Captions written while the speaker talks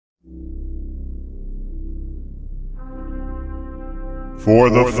For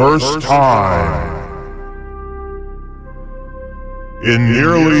the first time in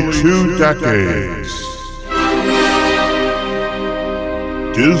nearly 2 decades,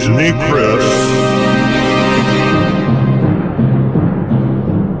 Disney Chris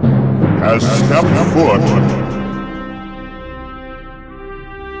has stepped foot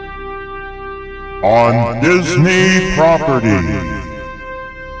on Disney property.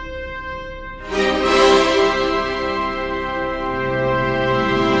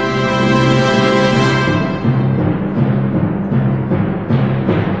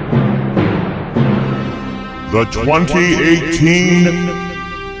 The 2018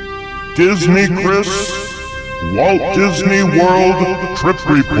 Disney Chris Walt Disney World Trip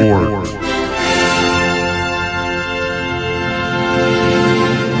Report.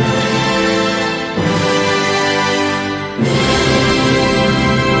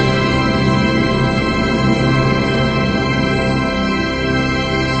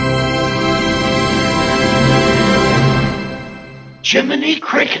 Jiminy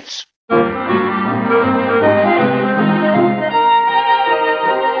Crickets!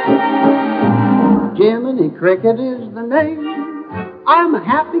 Jiminy Cricket is the name. I'm a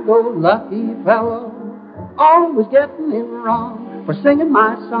happy-go-lucky fellow, always getting it wrong for singing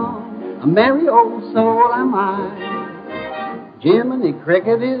my song. A merry old soul am I. Jiminy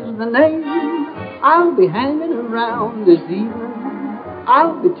Cricket is the name. I'll be hanging around this evening.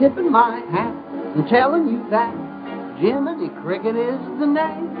 I'll be tipping my hat and telling you that Jiminy Cricket is the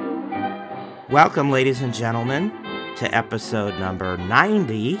name. Welcome, ladies and gentlemen, to episode number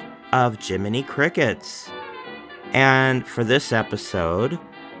 90 of Jiminy Crickets. And for this episode,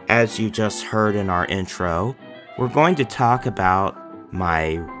 as you just heard in our intro, we're going to talk about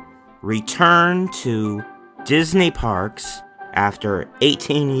my return to Disney parks after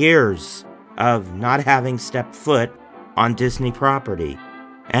 18 years of not having stepped foot on Disney property.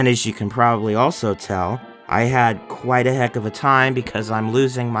 And as you can probably also tell, I had quite a heck of a time because I'm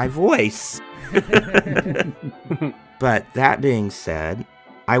losing my voice. But that being said,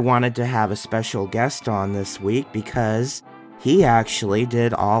 I wanted to have a special guest on this week because he actually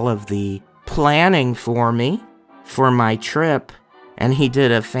did all of the planning for me for my trip, and he did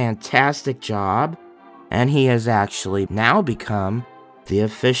a fantastic job, and he has actually now become the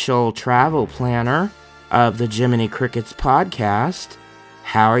official travel planner of the Jiminy Crickets podcast.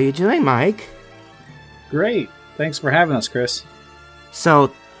 How are you doing, Mike? Great. Thanks for having us, Chris.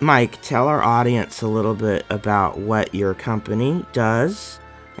 So, Mike, tell our audience a little bit about what your company does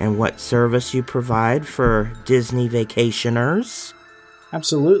and what service you provide for Disney vacationers.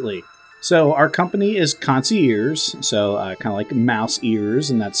 Absolutely. So our company is Concierge, so kind of like mouse ears,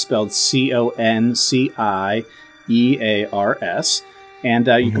 and that's spelled Conciers. And you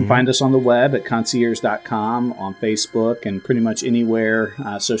can find us on the web at concierge.com, on Facebook, and pretty much anywhere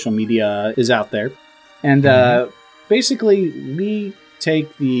social media is out there. And basically, we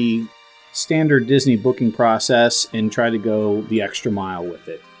take the standard Disney booking process and try to go the extra mile with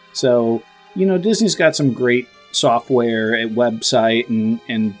it. So, Disney's got some great software, a website,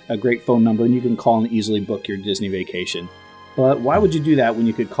 and a great phone number, and you can call and easily book your Disney vacation. But why would you do that when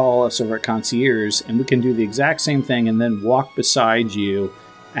you could call us over at Concierge, and we can do the exact same thing and then walk beside you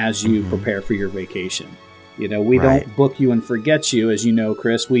as you prepare for your vacation? We don't book you and forget you, as you know,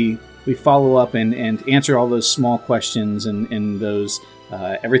 Chris. We follow up and answer all those small questions and those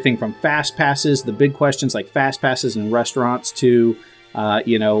everything from fast passes, the big questions like fast passes in restaurants, to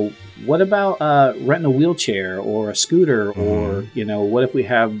what about renting a wheelchair or a scooter, or what if we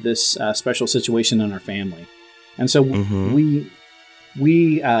have this special situation in our family? And so we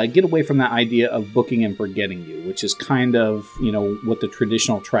get away from that idea of booking and forgetting you, which is kind of what the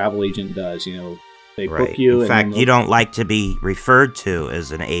traditional travel agent does. They book you. In fact, you don't like to be referred to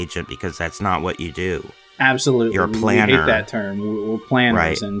as an agent because that's not what you do. Absolutely. You're a planner. We hate that term. We're planners.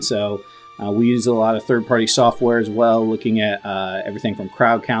 Right. And so we use a lot of third-party software as well, looking at everything from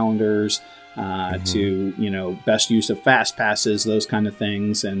crowd calendars to, best use of fast passes, those kind of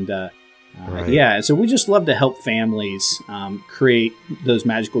things. And so we just love to help families create those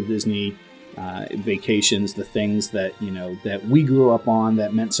magical Disney vacations, the things that, that we grew up on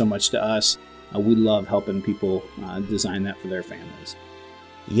that meant so much to us. We love helping people design that for their families.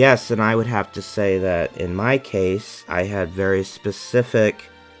 Yes, and I would have to say that in my case, I had very specific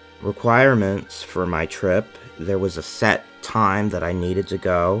requirements for my trip. There was a set time that I needed to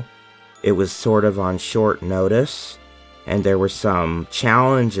go. It was sort of on short notice, and there were some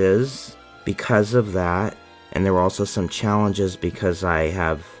challenges because of that, and there were also some challenges because I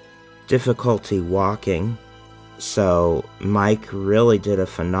have difficulty walking. So Mike really did a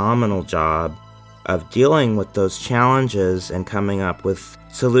phenomenal job of dealing with those challenges and coming up with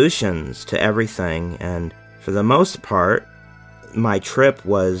solutions to everything. And for the most part, my trip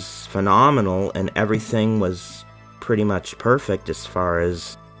was phenomenal and everything was pretty much perfect as far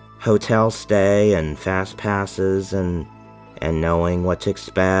as hotel stay and fast passes and knowing what to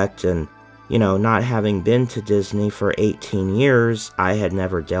expect. And, you know, not having been to Disney for 18 years, I had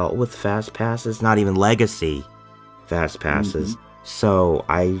never dealt with fast passes, not even legacy fast passes. Mm-hmm. So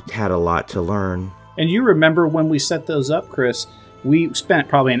I had a lot to learn. And you remember when we set those up, Chris, we spent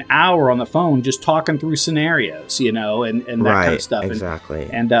probably an hour on the phone just talking through scenarios, you know, and that kind of stuff. Exactly.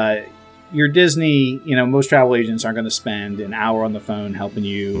 And your Disney, you know, most travel agents aren't going to spend an hour on the phone helping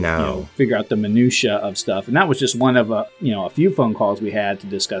you, you know, figure out the minutia of stuff. And that was just one of a few phone calls we had to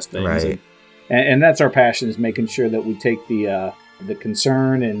discuss things. Right. And that's our passion, is making sure that we take the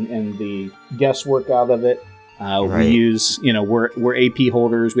concern and the guesswork out of it. We use, you know, we're AP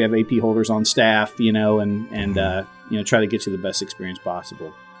holders. We have AP holders on staff, you know, and you know, try to get you the best experience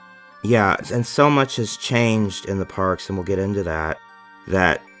possible. Yeah, and so much has changed in the parks, and we'll get into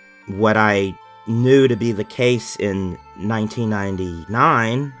that what I knew to be the case in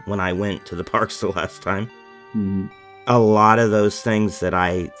 1999 when I went to the parks the last time, a lot of those things that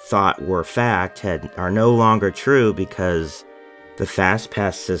I thought were fact are no longer true, because the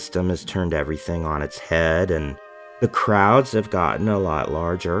FastPass system has turned everything on its head, and the crowds have gotten a lot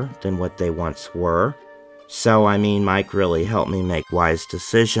larger than what they once were. So, I mean, Mike really helped me make wise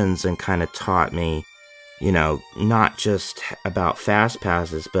decisions and kind of taught me, you know, not just about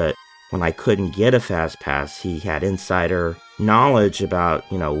FastPasses, but when I couldn't get a FastPass, he had insider knowledge about,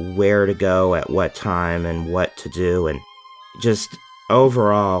 you know, where to go at what time and what to do. And just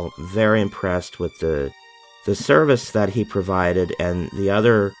overall, very impressed with the service that he provided. And the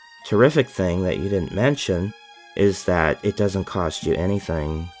other terrific thing that you didn't mention is that it doesn't cost you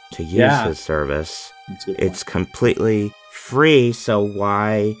anything to use his service. It's completely free, so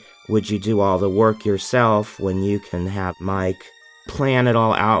why would you do all the work yourself when you can have Mike plan it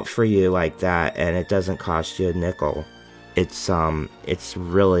all out for you like that, and it doesn't cost you a nickel? It's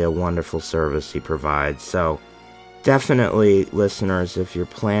really a wonderful service he provides. So definitely, listeners, if you're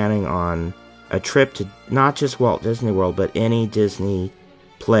planning on a trip to not just Walt Disney World, but any Disney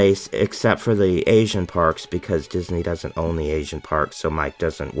place except for the Asian parks, because Disney doesn't own the Asian parks, so Mike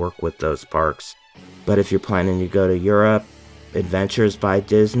doesn't work with those parks. But if you're planning to go to Europe, Adventures by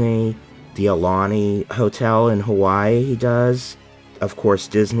Disney, the Aulani Hotel in Hawaii he does, of course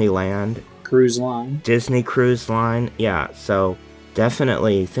Disneyland. Cruise Line. Disney Cruise Line, yeah. So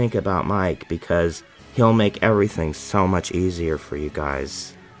definitely think about Mike, because he'll make everything so much easier for you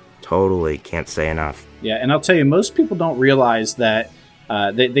guys. Totally, can't say enough. Yeah, and I'll tell you, most people don't realize that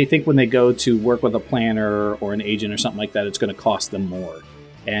they think when they go to work with a planner or an agent or something like that, it's going to cost them more.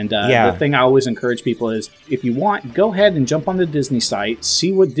 And the thing I always encourage people is, if you want, go ahead and jump on the Disney site,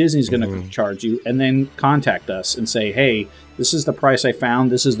 see what Disney's going to charge you, and then contact us and say, hey, this is the price I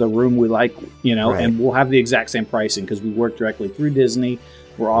found, this is the room we like, you know, and we'll have the exact same pricing because we work directly through Disney.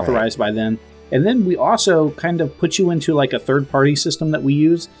 We're authorized by them. And then we also kind of put you into like a third-party system that we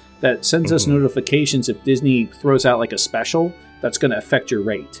use that sends us notifications if Disney throws out like a special that's going to affect your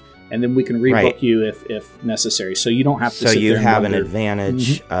rate. And then we can rebook you if necessary. So you don't have to sit there. So you have an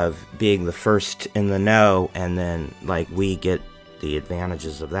advantage of being the first in the know, and then like we get the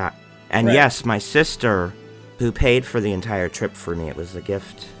advantages of that. And yes, my sister, who paid for the entire trip for me, it was a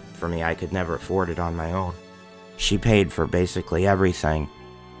gift for me. I could never afford it on my own. She paid for basically everything.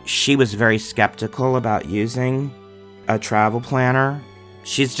 She was very skeptical about using a travel planner.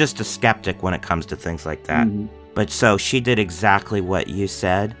 She's just a skeptic when it comes to things like that. But so she did exactly what you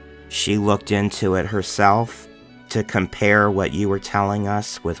said. She looked into it herself to compare what you were telling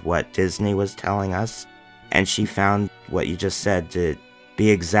us with what Disney was telling us. And she found what you just said to be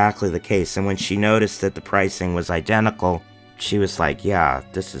exactly the case. And when she noticed that the pricing was identical, she was like, yeah,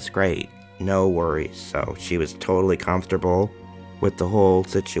 this is great. No worries. So she was totally comfortable with the whole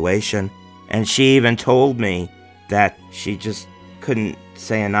situation. And she even told me that she just couldn't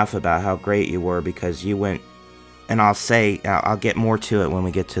say enough about how great you were, because you went, and I'll get more to it when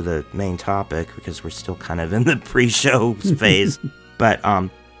we get to the main topic, because we're still kind of in the pre-show phase. But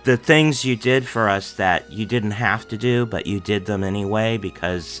the things you did for us that you didn't have to do, but you did them anyway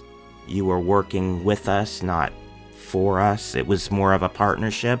because you were working with us, not for us. It was more of a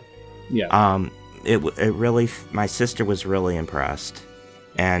partnership. Yeah. It really, my sister was really impressed.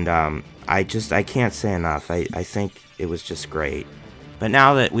 And I can't say enough. I think it was just great. But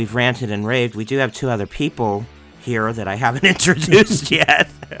now that we've ranted and raved, we do have two other people here that I haven't introduced yet.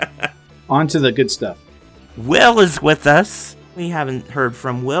 On to the good stuff. Will is with us. We haven't heard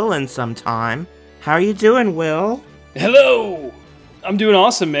from Will in some time. How are you doing, Will? Hello! I'm doing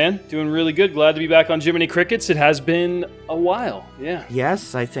awesome, man. Doing really good. Glad to be back on Jiminy Crickets. It has been a while, yeah.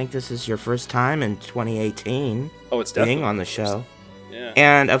 Yes, I think this is your first time in 2018 Oh, it's definitely being on the show. Yeah.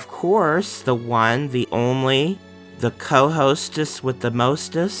 And, of course, the one, the only, the co-hostess with the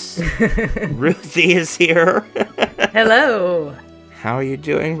mostest, Ruthie is here. Hello. How are you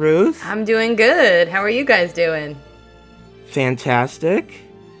doing, Ruth? I'm doing good. How are you guys doing? Fantastic.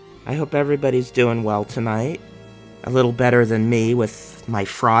 I hope everybody's doing well tonight. A little better than me with my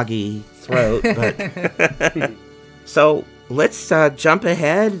froggy throat, but... So, let's jump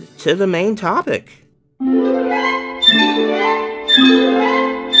ahead to the main topic.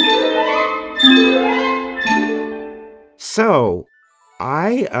 So,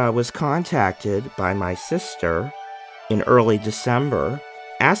 I was contacted by my sister in early December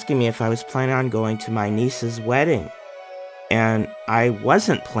asking me if I was planning on going to my niece's wedding. And I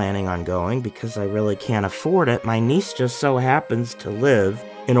wasn't planning on going because I really can't afford it. My niece just so happens to live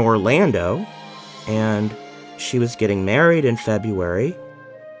in Orlando, and she was getting married in February.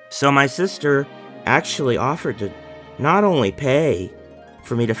 So my sister actually offered to not only pay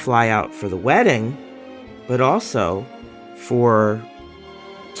for me to fly out for the wedding, but also for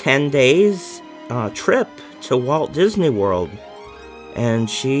 10 days trip to Walt Disney World. And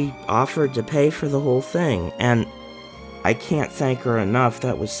she offered to pay for the whole thing. And I can't thank her enough.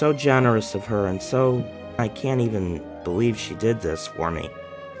 That was so generous of her, and I can't even believe she did this for me.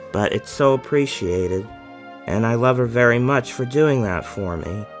 But it's so appreciated, and I love her very much for doing that for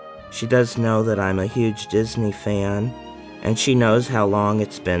me. She does know that I'm a huge Disney fan, and she knows how long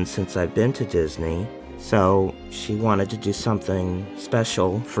it's been since I've been to Disney, so she wanted to do something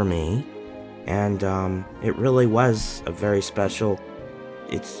special for me, and it really was a very special,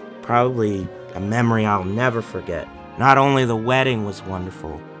 it's probably a memory I'll never forget. Not only the wedding was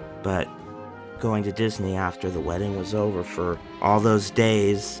wonderful, but going to Disney after the wedding was over for all those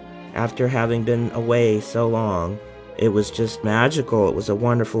days, after having been away so long, it was just magical. It was a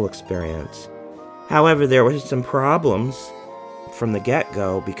wonderful experience. However, there were some problems from the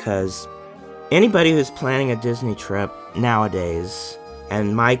get-go because anybody who's planning a Disney trip nowadays,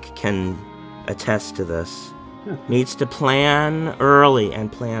 and Mike can attest to this, needs to plan early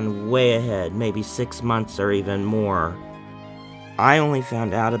and plan way ahead, maybe 6 months or even more. I only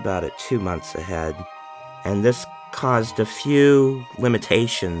found out about it 2 months ahead, and this caused a few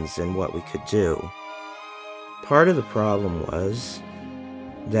limitations in what we could do. Part of the problem was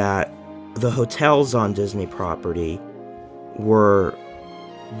that the hotels on Disney property were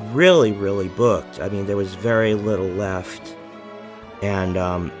really, really booked. I mean, there was very little left,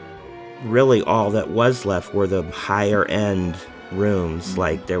 and really all that was left were the higher end rooms.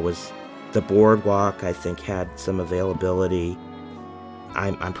 Like there was the Boardwalk, I think, had some availability.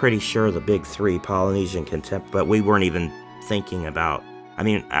 I'm pretty sure the big three, Polynesian, Contempt, but we weren't even thinking about, I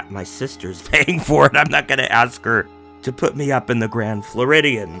mean, my sister's paying for it. I'm not going to ask her to put me up in the Grand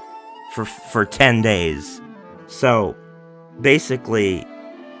Floridian for 10 days. So basically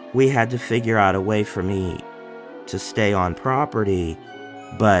we had to figure out a way for me to stay on property,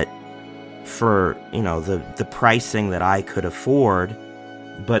 but for, the pricing that I could afford,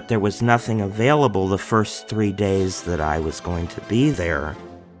 but there was nothing available the first 3 days that I was going to be there.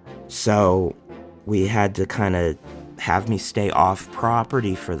 So we had to kind of have me stay off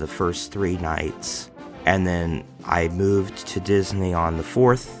property for the first 3 nights. And then I moved to Disney on the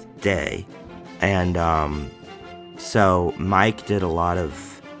 4th day. And so Mike did a lot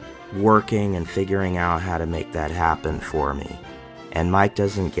of working and figuring out how to make that happen for me. And Mike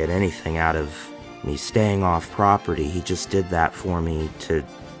doesn't get anything out of me staying off property. He just did that for me to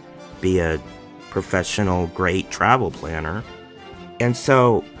be a professional, great travel planner. And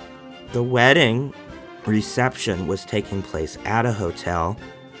so the wedding reception was taking place at a hotel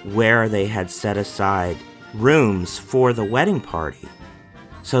where they had set aside rooms for the wedding party.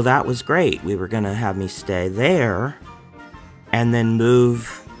 So that was great. We were going to have me stay there and then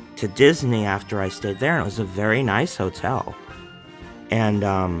move to Disney after I stayed there. And it was a very nice hotel. And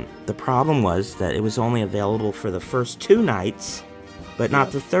the problem was that it was only available for the first 2 nights, but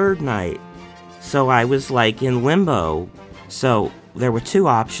not the 3rd night. So I was like in limbo. So there were 2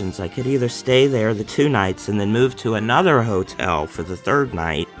 options. I could either stay there the 2 nights and then move to another hotel for the 3rd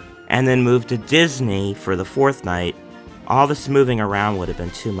night, and then move to Disney for the 4th night. All this moving around would have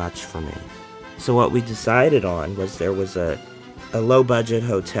been too much for me. So what we decided on was there was a low-budget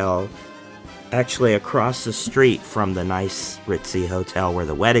hotel actually across the street from the nice ritzy hotel where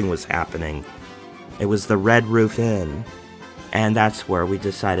the wedding was happening. It was the Red Roof Inn, and that's where we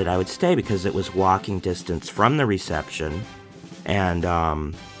decided I would stay because it was walking distance from the reception, and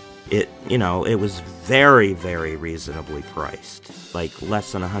it was very, very reasonably priced, like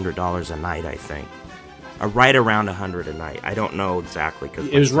less than $100 a night, I think. Right around $100 a night. I don't know exactly.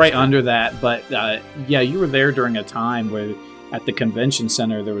 It was right under that, but you were there during a time where at the convention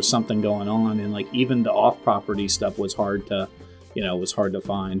center there was something going on, and like even the off-property stuff was hard to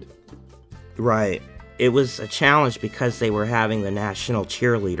find. Right. It was a challenge because they were having the National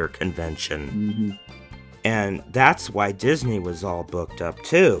Cheerleader Convention. Mm-hmm. And that's why Disney was all booked up,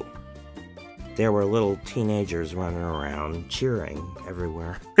 too. There were little teenagers running around cheering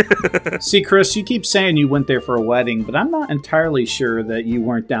everywhere. See, Chris, you keep saying you went there for a wedding, but I'm not entirely sure that you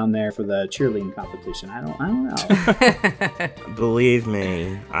weren't down there for the cheerleading competition. I don't know. Believe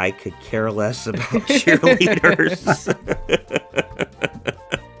me, I could care less about cheerleaders.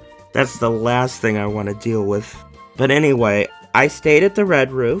 That's the last thing I want to deal with. But anyway, I stayed at the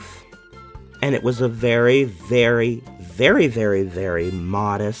Red Roof, and it was a very, very, very, very, very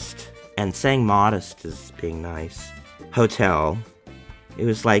modest, and saying modest is being nice, hotel. It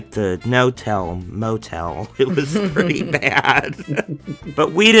was like the no-tell motel. It was pretty bad.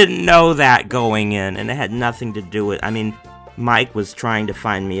 But we didn't know that going in, and it had nothing to do with... I mean, Mike was trying to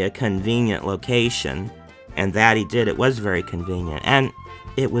find me a convenient location, and that he did. It was very convenient. And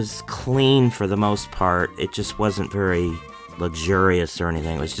it was clean for the most part. It just wasn't very luxurious or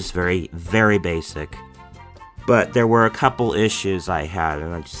anything. It was just very, very basic. But there were a couple issues I had,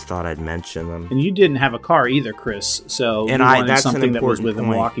 and I just thought I'd mention them. And you didn't have a car either, Chris. So you wanted that's something that was an within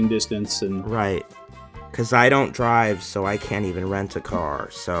important point. walking distance. And Right. Because I don't drive, so I can't even rent a car.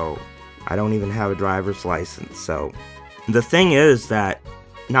 So I don't even have a driver's license. So the thing is that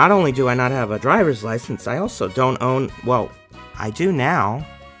not only do I not have a driver's license, I also don't own... Well, I do now,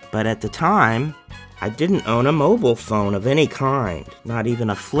 but at the time, I didn't own a mobile phone of any kind. Not even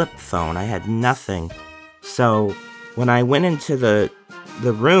a flip phone. I had nothing. So when I went into the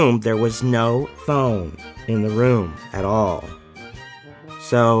room, there was no phone in the room at all.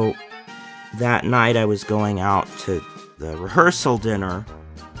 So that night I was going out to the rehearsal dinner,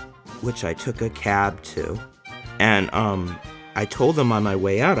 which I took a cab to, and I told them on my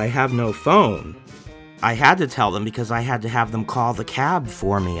way out, I have no phone. I had to tell them because I had to have them call the cab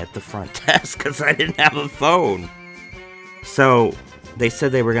for me at the front desk because I didn't have a phone. So they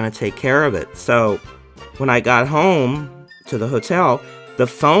said they were going to take care of it. So when I got home to the hotel, the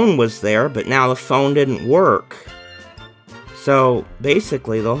phone was there, but now the phone didn't work. So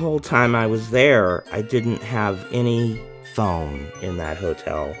basically, the whole time I was there, I didn't have any phone in that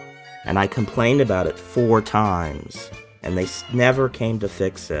hotel. And I complained about it 4 times, and they never came to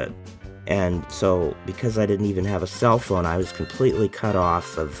fix it. And so, because I didn't even have a cell phone, I was completely cut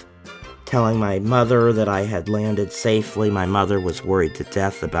off of telling my mother that I had landed safely. My mother was worried to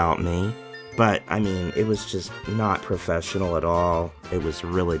death about me. But, I mean, it was just not professional at all. It was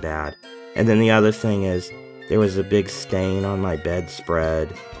really bad. And then the other thing is, there was a big stain on my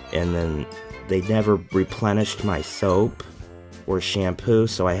bedspread, and then they never replenished my soap or shampoo,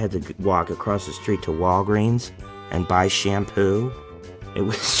 so I had to walk across the street to Walgreens and buy shampoo. It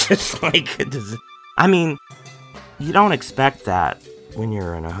was just like... I mean, you don't expect that when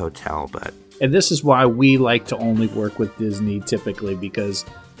you're in a hotel, but... And this is why we like to only work with Disney typically, because...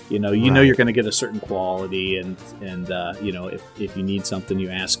 You know you're going to get a certain quality, and if you need something, you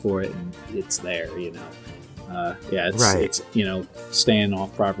ask for it, and it's there. It's staying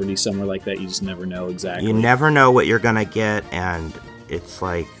off property somewhere like that, you just never know exactly. You never know what you're going to get, and it's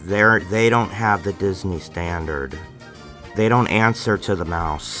like they don't have the Disney standard. They don't answer to the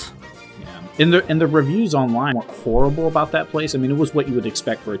mouse. Yeah, and the reviews online weren't horrible about that place. I mean, it was what you would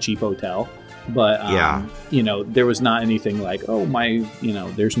expect for a cheap hotel. But, there was not anything like,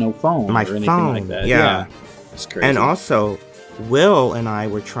 there's no phone or anything like that. Yeah. It's crazy. And also, Will and I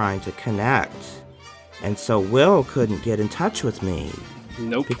were trying to connect. And so Will couldn't get in touch with me.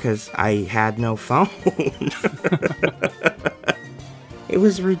 Nope. Because I had no phone. It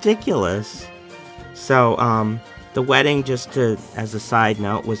was ridiculous. So, the wedding, just as a side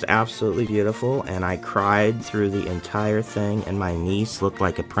note, was absolutely beautiful. And I cried through the entire thing. And my niece looked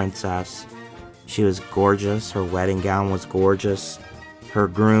like a princess. She was gorgeous. Her wedding gown was gorgeous. Her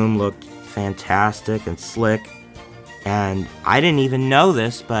groom looked fantastic and slick. And I didn't even know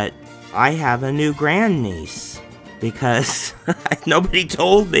this, but I have a new grandniece because nobody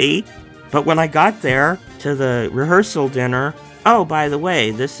told me. But when I got there to the rehearsal dinner, oh, by the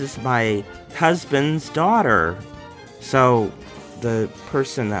way, this is my husband's daughter. So the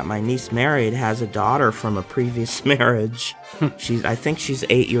person that my niece married has a daughter from a previous marriage. I think she's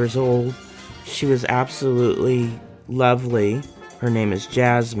 8 years old. She was absolutely lovely. Her name is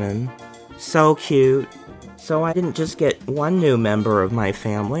Jasmine. So cute. So I didn't just get one new member of my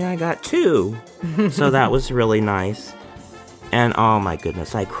family, I got two. So that was really nice. And oh my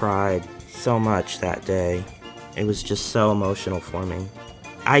goodness, I cried so much that day. It was just so emotional for me.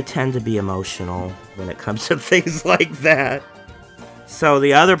 I tend to be emotional when it comes to things like that. So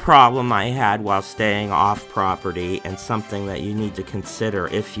the other problem I had while staying off property, and something that you need to consider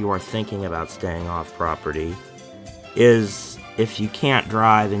if you are thinking about staying off property, is if you can't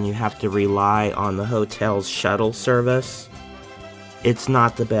drive and you have to rely on the hotel's shuttle service, it's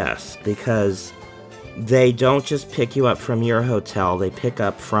not the best, because they don't just pick you up from your hotel, they pick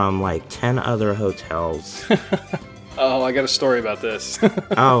up from like 10 other hotels. Oh, I got a story about this.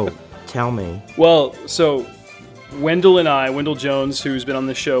 Oh, tell me. Well, so Wendell Jones, who's been on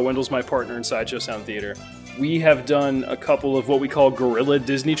the show, Wendell's my partner in Sideshow Sound Theater. We have done a couple of what we call guerrilla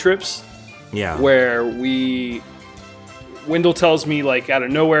Disney trips. Yeah. Where Wendell tells me, like, out of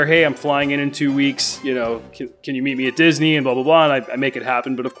nowhere, hey, I'm flying in 2 weeks, you know, can you meet me at Disney, and blah, blah, blah, and I make it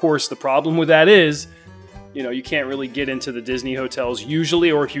happen. But of course, the problem with that is, you know, you can't really get into the Disney hotels usually,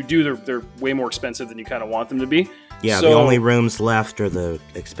 or if you do, they're way more expensive than you kind of want them to be. Yeah, so, the only rooms left are the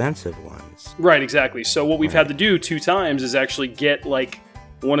expensive ones. Right, exactly. So what we've had to do 2 times is actually get, like,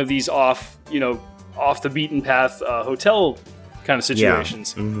 one of these off the beaten path hotel kind of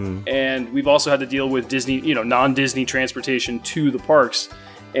situations. Yeah. Mm-hmm. And we've also had to deal with Disney, non-Disney transportation to the parks.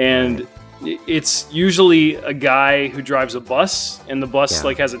 And it's usually a guy who drives a bus, and the bus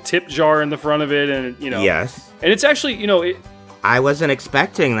like has a tip jar in the front of it, and Yes. And it's actually, I wasn't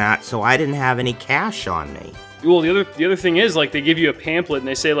expecting that, so I didn't have any cash on me. Well, the other thing is, like, they give you a pamphlet and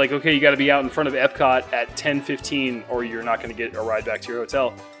they say, like, okay, you got to be out in front of Epcot at 10:15 or you're not going to get a ride back to your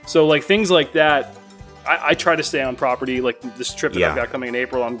hotel. So, like, things like that, I try to stay on property. Like, this trip that I've got coming in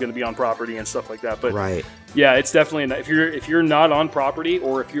April, I'm going to be on property and stuff like that. But yeah, it's definitely if you're not on property,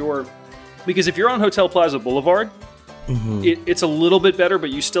 or because if you're on Hotel Plaza Boulevard, it's a little bit better, but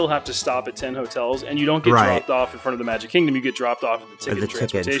you still have to stop at 10 hotels, and you don't get dropped off in front of the Magic Kingdom. You get dropped off at the Ticket and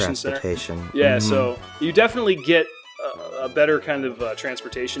Transportation Center. Yeah, so you definitely get a better kind of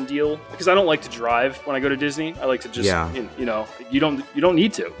transportation deal, because I don't like to drive when I go to Disney. I like to just, you don't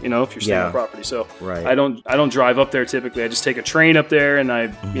need to, if you're staying on property. So I don't drive up there typically. I just take a train up there, and I,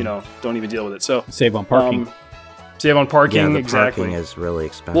 don't even deal with it. So save on parking. Save on parking, yeah, the exactly. Parking is really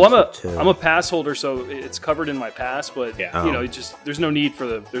expensive. Well, too. I'm a pass holder, so it's covered in my pass. But there's no need for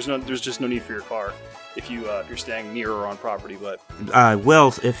there's just no need for your car if you're staying near or on property. But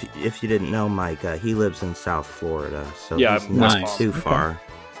Will, if you didn't know, Mike, he lives in South Florida, so he's not too far.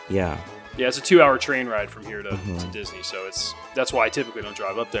 Yeah. Yeah, it's a 2-hour train ride from here to Disney, so that's why I typically don't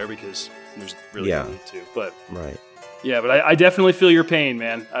drive up there, because there's really no need to. But yeah, but I definitely feel your pain,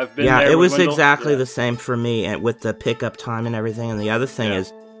 man. I've been there. Yeah, it was Wendell. exactly the same for me, and with the pickup time and everything. And the other thing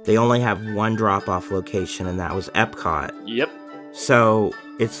is, they only have one drop-off location, and that was Epcot. Yep. So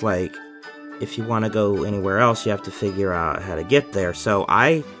it's like, if you want to go anywhere else, you have to figure out how to get there. So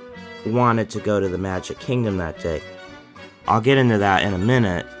I wanted to go to the Magic Kingdom that day. I'll get into that in a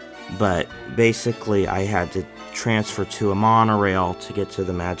minute, but basically I had to transfer to a monorail to get to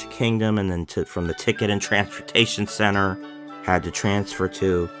the Magic Kingdom, and then from the Ticket and Transportation Center had to transfer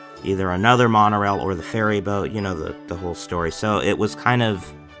to either another monorail or the ferry boat, the whole story. So it was kind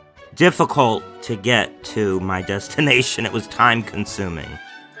of difficult to get to my destination. It was time consuming.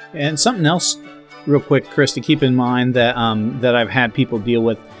 And something else real quick, Chris, to keep in mind that that I've had people deal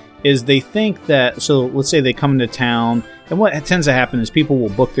with is they think that, so let's say they come into town, and what tends to happen is people will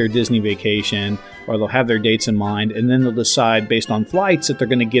book their Disney vacation, or they'll have their dates in mind, and then they'll decide based on flights that they're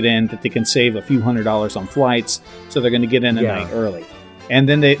going to get in, that they can save a few $100s on flights, so they're going to get in a night early. And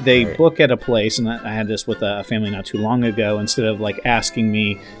then they book at a place, and I had this with a family not too long ago. Instead of like asking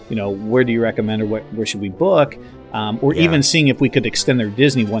me, where do you recommend, or where should we book, or even seeing if we could extend their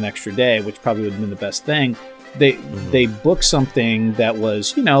Disney one extra day, which probably would have been the best thing. They booked something that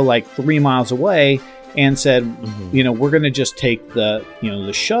was, like 3 miles away, and said, we're going to just take the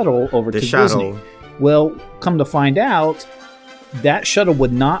shuttle over to Disney. Well, come to find out, that shuttle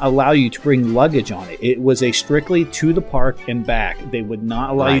would not allow you to bring luggage on it. It was a strictly to the park and back. They would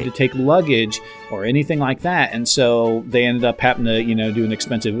not allow you to take luggage or anything like that. And so they ended up having to, do an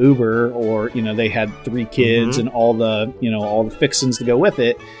expensive Uber, or, they had 3 kids and all the fixings to go with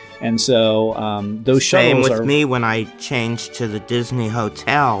it. And so those shuttles Same with me when I changed to the Disney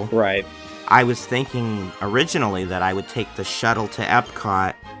hotel. Right. I was thinking originally that I would take the shuttle to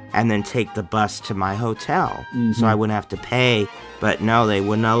Epcot and then take the bus to my hotel, so I wouldn't have to pay. But no, they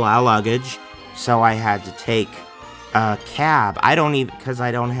wouldn't allow luggage, so I had to take a cab. Because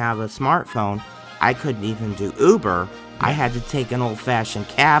I don't have a smartphone, I couldn't even do Uber. I had to take an old-fashioned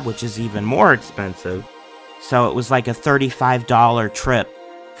cab, which is even more expensive. So it was like a $35 trip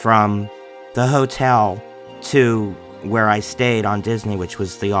from the hotel to where I stayed on Disney, which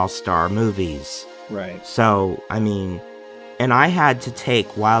was the All-Star Movies. Right. So, I mean, and I had to take,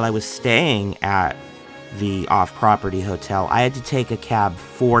 while I was staying at the off-property hotel, I had to take a cab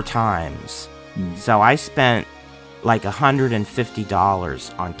 4 times. So I spent like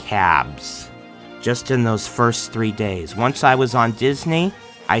 $150 on cabs just in those first 3 days. Once I was on Disney,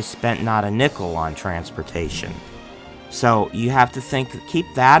 I spent not a nickel on transportation. So you have to keep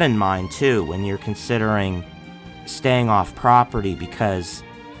that in mind too when you're considering staying off property, because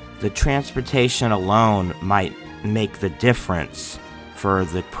the transportation alone might make the difference for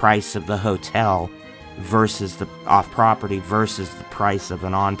the price of the hotel versus the off property versus the price of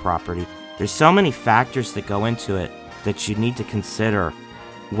an on property. There's so many factors that go into it that you need to consider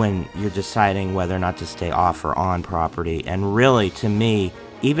when you're deciding whether or not to stay off or on property. And really, to me,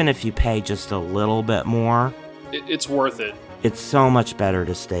 even if you pay just a little bit more, it's worth it. It's so much better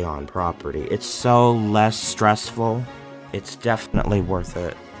to stay on property. It's so less stressful. It's definitely worth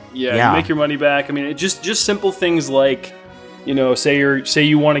it. Yeah. You make your money back. I mean, it just simple things like, you know, say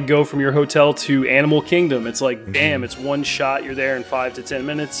you want to go from your hotel to Animal Kingdom. It's like, bam, it's one shot. You're there in 5 to 10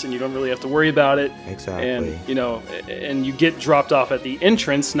 minutes, and you don't really have to worry about it. Exactly. And, you know, and you get dropped off at the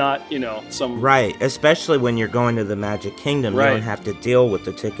entrance, not, you know, some... Right, especially when you're going to the Magic Kingdom. Right. You don't have to deal with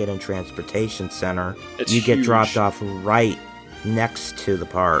the ticket and transportation center. It's you get huge. dropped off right next to the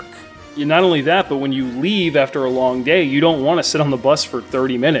park. Not only that, but when you leave after a long day, you don't want to sit on the bus for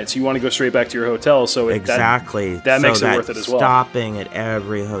 30 minutes. You want to go straight back to your hotel. So exactly. That makes it worth it as well. Stopping at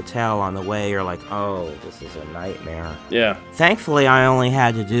every hotel on the way, you're like, oh, this is a nightmare. Yeah. Thankfully, I only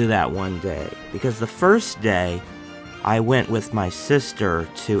had to do that one day, because the first day, I went with my sister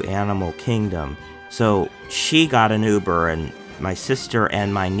to Animal Kingdom. So she got an Uber, and my sister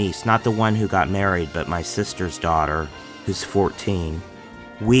and my niece, not the one who got married, but my sister's daughter, who's 14,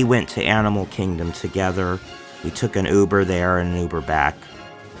 we went to Animal Kingdom together. We took an Uber there and an Uber back.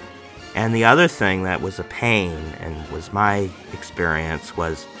 And the other thing that was a pain, and was my experience,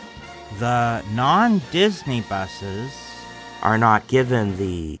 was the non-Disney buses are not given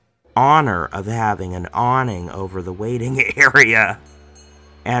the honor of having an awning over the waiting area.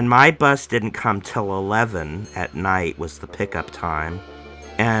 And my bus didn't come till 11 at night was the pickup time.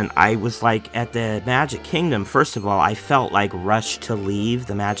 And I was like, at the Magic Kingdom, first of all, I felt like rushed to leave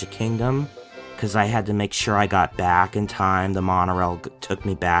the Magic Kingdom because I had to make sure I got back in time. The monorail took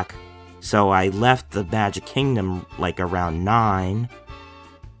me back. So I left the Magic Kingdom like around 9,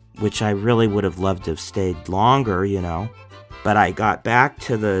 which I really would have loved to have stayed longer, you know. But I got back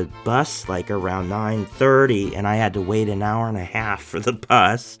to the bus like around 9:30, and I had to wait an hour and a half for the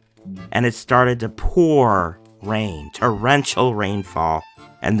bus. And it started to pour rain, torrential rainfall.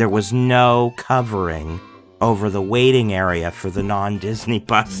 And there was no covering over the waiting area for the non-Disney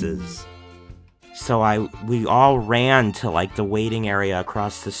buses. So we all ran to like the waiting area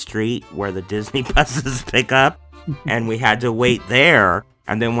across the street where the Disney buses pick up, and we had to wait there.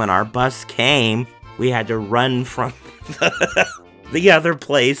 And then when our bus came, we had to run from the other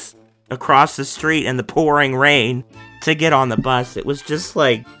place across the street in the pouring rain to get on the bus. It was just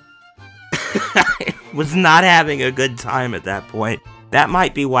like, I was not having a good time at that point. That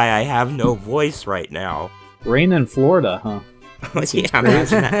might be why I have no voice right now. Rain in Florida, huh? Yeah,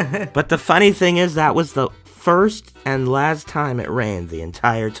 imagine that. But the funny thing is, that was the first and last time it rained the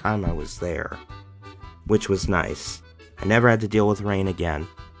entire time I was there, which was nice. I never had to deal with rain again.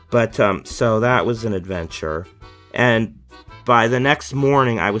 But, so that was an adventure. And by the next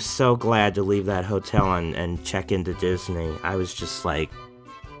morning, I was so glad to leave that hotel and check into Disney. I was just like,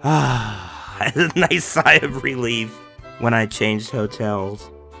 I had a nice sigh of relief when I changed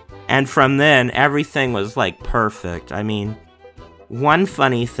hotels. And from then, everything was like perfect. I mean, one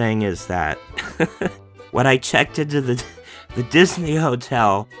funny thing is that when I checked into the Disney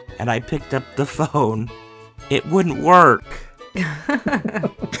hotel and I picked up the phone, it wouldn't work.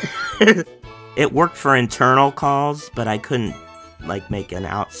 It worked for internal calls, but I couldn't like make an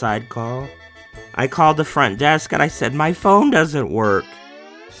outside call. I called the front desk and I said, my phone doesn't work.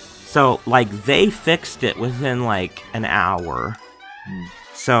 So, like, they fixed it within, like, an hour.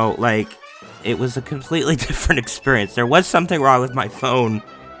 So, like, it was a completely different experience. There was something wrong with my phone,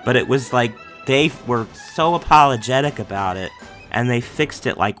 but it was, like, they were so apologetic about it, and they fixed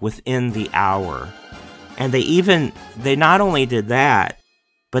it, like, within the hour. And they not only did that,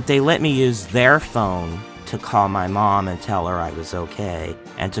 but they let me use their phone to call my mom and tell her I was okay,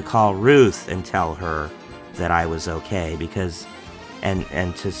 and to call Ruth and tell her that I was okay, because...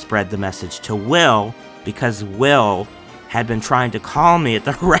 And to spread the message to Will, because Will had been trying to call me at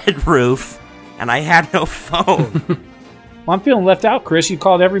the Red Roof, and I had no phone. Well, I'm feeling left out, Chris. You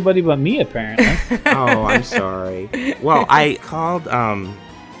called everybody but me, apparently. Oh, I'm sorry. Well, I called,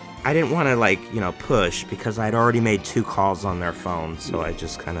 I didn't want to, push because I'd already made 2 calls on their phone, so I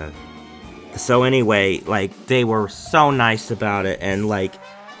just kind of... So anyway, they were so nice about it, and,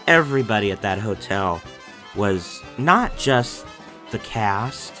 everybody at that hotel was not just the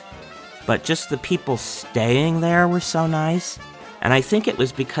cast, but just the people staying there were so nice. And I think it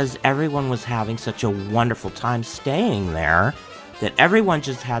was because everyone was having such a wonderful time staying there that everyone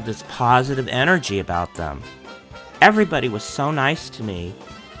just had this positive energy about them. Everybody was so nice to me.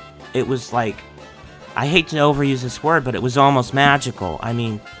 It was I hate to overuse this word, but it was almost magical. I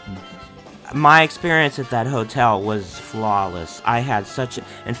mean, my experience at that hotel was flawless. I had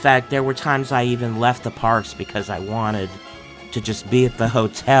in fact, there were times I even left the parks because I wanted to just be at the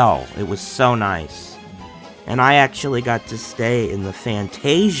hotel. It was so nice. And I actually got to stay in the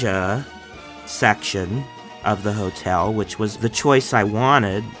Fantasia section of the hotel, which was the choice I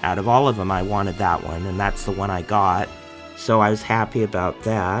wanted. Out of all of them, I wanted that one, and that's the one I got. So I was happy about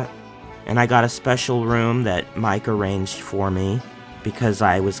that. And I got a special room that Mike arranged for me because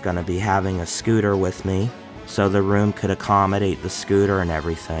I was going to be having a scooter with me, so the room could accommodate the scooter and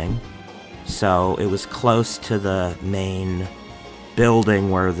everything. So it was close to the main building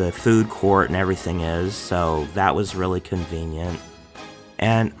where the food court and everything is, so that was really convenient.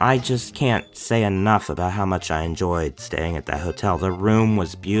 And I just can't say enough about how much I enjoyed staying at that hotel. The room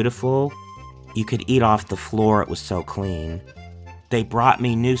was beautiful. You could eat off the floor, it was so clean. They brought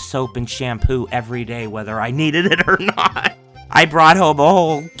me new soap and shampoo every day, whether I needed it or not. I brought home a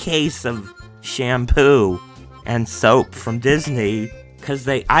whole case of shampoo and soap from Disney, because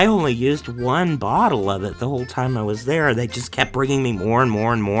I only used 1 bottle of it the whole time I was there. They just kept bringing me more and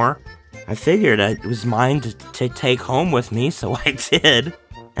more and more. I figured it was mine to take home with me, so I did.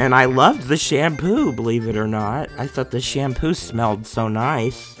 And I loved the shampoo, believe it or not. I thought the shampoo smelled so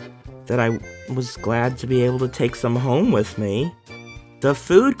nice that I was glad to be able to take some home with me. The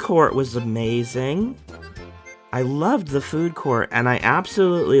food court was amazing. I loved the food court, and I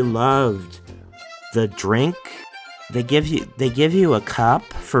absolutely loved the drink. They give you a cup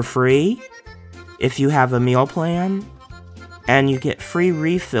for free if you have a meal plan, and you get free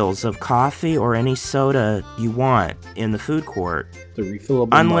refills of coffee or any soda you want in the food court. The refillable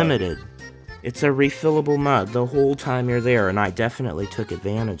Unlimited. mug. It's a refillable mug the whole time you're there, and I definitely took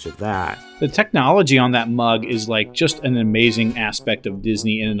advantage of that. The technology on that mug is just an amazing aspect of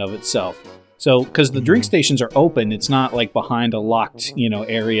Disney in and of itself. So, because the drink stations are open, it's not behind a locked,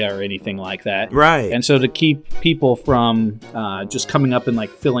 area or anything like that. Right. And so to keep people from just coming up and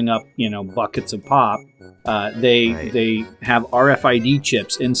filling up, buckets of pop, they have RFID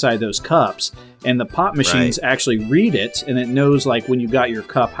chips inside those cups, and the pop machines actually read it, and it knows when you got your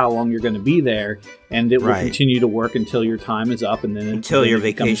cup how long you're going to be there, and it will continue to work until your time is up, and then until your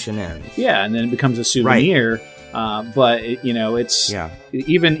vacation ends. Yeah, and then it becomes a souvenir. Right. But it's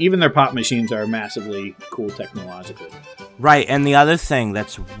even their pop machines are massively cool technologically. Right, and the other thing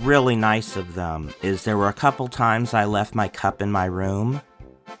that's really nice of them is there were a couple times I left my cup in my room,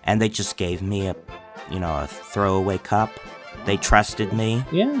 and they just gave me a throwaway cup. They trusted me.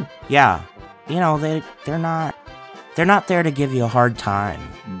 Yeah. Yeah. They're not there to give you a hard time.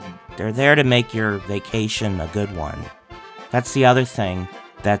 Mm-hmm. They're there to make your vacation a good one. That's the other thing.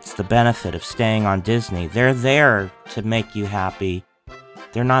 That's the benefit of staying on Disney. They're there to make you happy.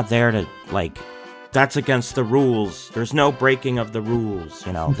 They're not there to, that's against the rules. There's no breaking of the rules,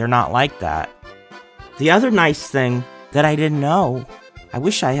 They're not like that. The other nice thing that I didn't know, I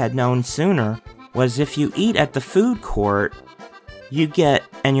wish I had known sooner, was if you eat at the food court, you get,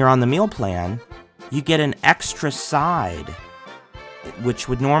 and you're on the meal plan, you get an extra side, which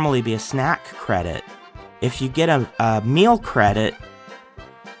would normally be a snack credit. If you get a meal credit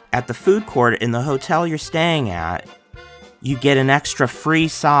at the food court in the hotel you're staying at, you get an extra free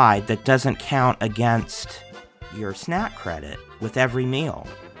side that doesn't count against your snack credit with every meal.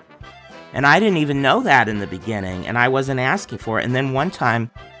 And I didn't even know that in the beginning, and I wasn't asking for it. And then one time,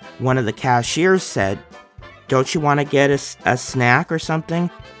 one of the cashiers said, "Don't you want to get a snack or something?"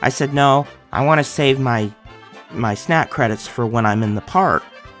 I said, "No, I want to save my snack credits for when I'm in the park."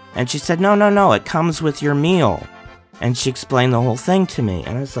 And she said, No, it comes with your meal. And she explained the whole thing to me.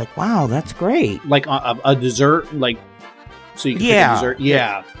 And I was like, wow, that's great. Like a dessert? So you can pick a dessert?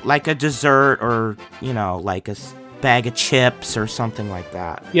 Yeah. Like a dessert or, like a bag of chips or something like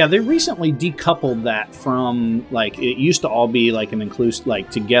that. Yeah, they recently decoupled that from, it used to all be an inclusive,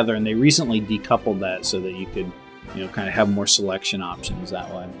 together. And they recently decoupled that so that you could, kind of have more selection options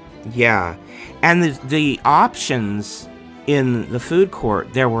that way. Yeah. And the options in the food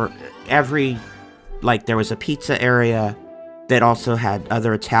court, there were every like there was a pizza area that also had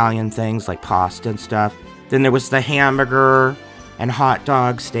other Italian things like pasta and stuff. Then there was the hamburger and hot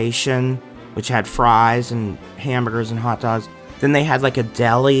dog station, which had fries and hamburgers and hot dogs. Then they had like a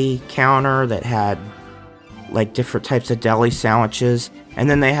deli counter that had like different types of deli sandwiches. And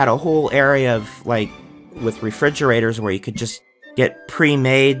then they had a whole area of like with refrigerators where you could just get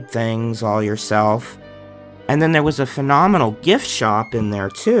pre-made things all yourself. And then there was a phenomenal gift shop in there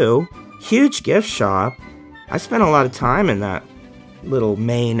too. Huge gift shop. I spent a lot of time in that little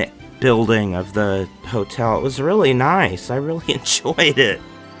main building of the hotel. It was really nice. I really enjoyed it.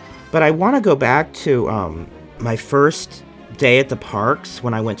 But I want to go back to my first day at the parks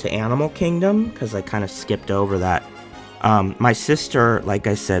when I went to Animal Kingdom, because I kind of skipped over that. My sister, like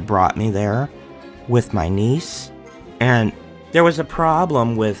I said, brought me there with my niece. And there was a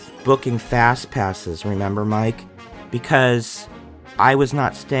problem with booking fast passes, remember, Mike? Because I was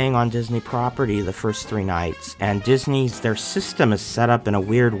not staying on Disney property the first 3 nights, and their system is set up in a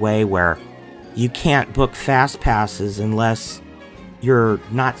weird way where you can't book fast passes unless you're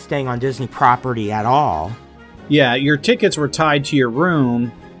not staying on Disney property at all. Yeah, your tickets were tied to your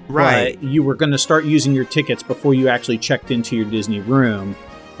room, right? But you were going to start using your tickets before you actually checked into your Disney room,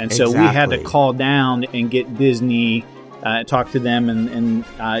 and so we had to call down and get Disney, talk to them, and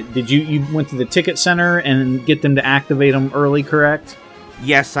did you went to the ticket center and get them to activate them early, correct?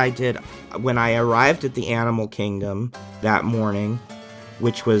 Yes, I did. When I arrived at the Animal Kingdom that morning,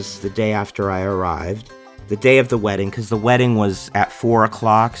 which was the day after I arrived, the day of the wedding, because the wedding was at 4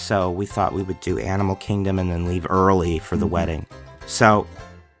 o'clock, so we thought we would do Animal Kingdom and then leave early for the wedding. So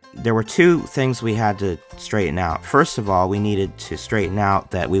there were 2 things we had to straighten out. First of all, we needed to straighten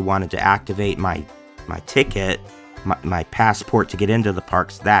out that we wanted to activate my ticket, my passport to get into the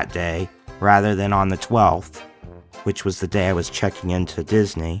parks that day, rather than on the 12th, which was the day I was checking into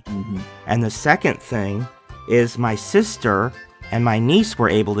Disney. Mm-hmm. And the second thing is my sister and my niece were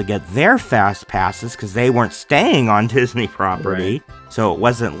able to get their fast passes because they weren't staying on Disney property, right. So it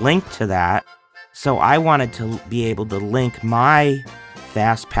wasn't linked to that. So I wanted to be able to link my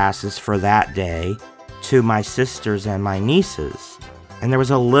fast passes for that day to my sister's and my niece's. And there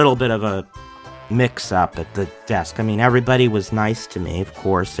was a little bit of a mix-up at the desk. I mean, everybody was nice to me, of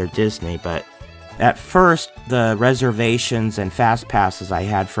course, they're Disney, but at first, the reservations and fast passes I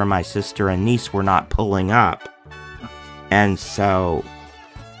had for my sister and niece were not pulling up. And so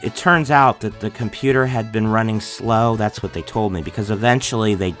it turns out that the computer had been running slow. That's what they told me, because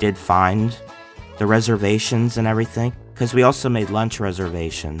eventually they did find the reservations and everything, because we also made lunch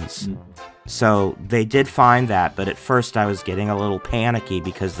reservations. So they did find that, but at first I was getting a little panicky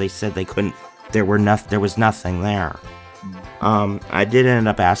because they said they couldn't, there was nothing there. I did end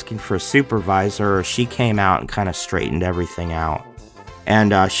up asking for a supervisor. She came out and kind of straightened everything out.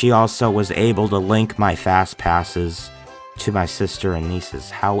 And she also was able to link my fast passes to my sister and nieces.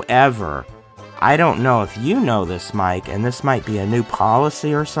 However, I don't know if you know this, Mike, and this might be a new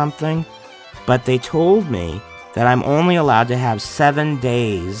policy or something, but they told me that I'm only allowed to have 7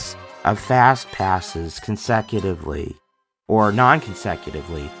 days of fast passes consecutively, or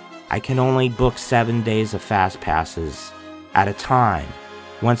non-consecutively. I can only book 7 days of fast passes at a time.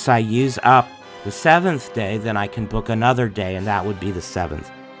 Once I use up the 7th day, then I can book another day, and that would be the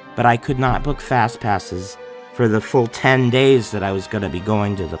 7th. But I could not book fast passes for the full 10 days that I was going to be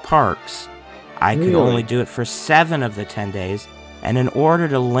going to the parks. I could only do it for 7 of the 10 days, and in order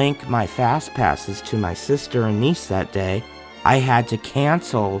to link my fast passes to my sister and niece that day, I had to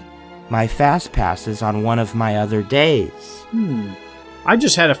cancel my fast passes on one of my other days. I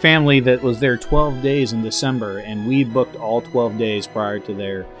just had a family that was there 12 days in December, and we booked all 12 days prior to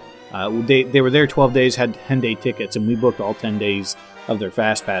their... They were there 12 days, had 10-day tickets, and we booked all 10 days of their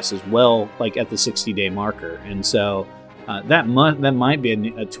fast passes well, like at the 60-day marker. And so that might be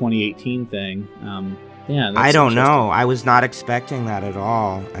a 2018 thing. I don't know. I was not expecting that at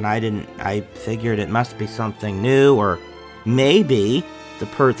all, and I figured it must be something new, or maybe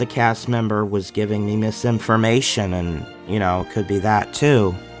the cast member was giving me misinformation, and it could be that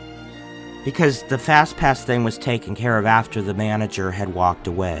too. Because the fast pass thing was taken care of after the manager had walked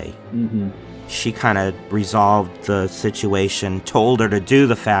away. Mm-hmm. She kind of resolved the situation, told her to do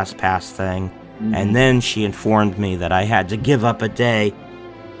the fast pass thing, and then she informed me that I had to give up a day.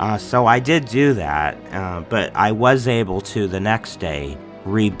 So I did do that, but I was able to the next day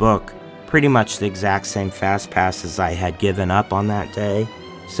rebook pretty much the exact same fast passes I had given up on that day.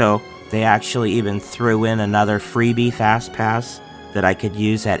 So they actually even threw in another freebie fast pass that I could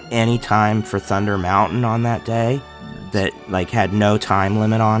use at any time for Thunder Mountain on that day, that had no time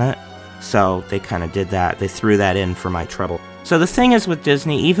limit on it. So they kind of did that. They threw that in for my trouble. So the thing is with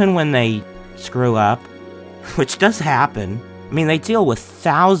Disney, even when they screw up, which does happen. I mean, they deal with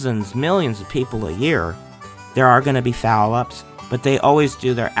thousands, millions of people a year. There are going to be foul-ups, but they always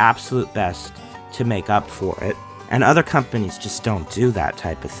do their absolute best to make up for it. And other companies just don't do that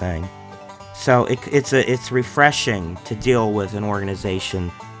type of thing. So it's refreshing to deal with an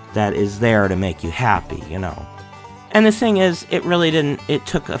organization that is there to make you happy, you know. And the thing is, it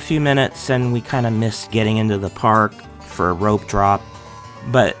took a few minutes and we kind of missed getting into the park for a rope drop.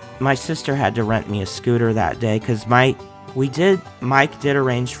 But my sister had to rent me a scooter that day because Mike did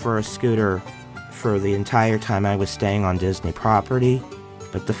arrange for a scooter for the entire time I was staying on Disney property.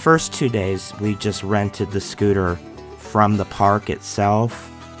 But the first 2 days, we just rented the scooter from the park itself.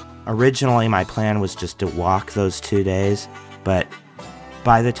 Originally, my plan was just to walk those 2 days, but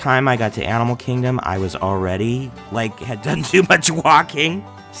by the time I got to Animal Kingdom, I was already, had done too much walking.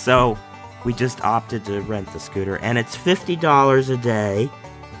 So we just opted to rent the scooter, and it's $50 a day.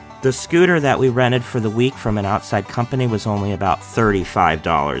 The scooter that we rented for the week from an outside company was only about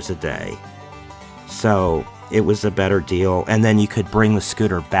 $35 a day. So it was a better deal. And then you could bring the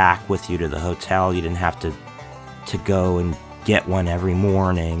scooter back with you to the hotel. You didn't have to go and get one every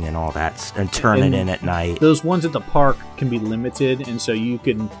morning and all that, and turn it in at night. Those ones at the park can be limited, and so you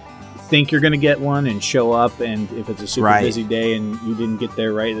can think you're going to get one and show up, and if it's a super busy day and you didn't get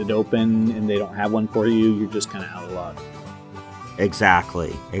there right at open and they don't have one for you, you're just kind of out of luck.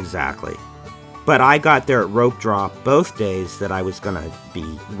 Exactly. But I got there at rope drop both days that I was going to be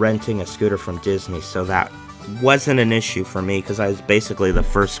renting a scooter from Disney, so that wasn't an issue for me because I was basically the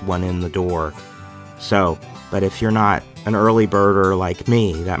first one in the door. So, but if you're not an early birder like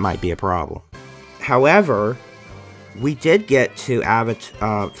me, that might be a problem. However, we did get to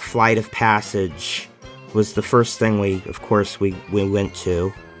Flight of Passage was the first thing we went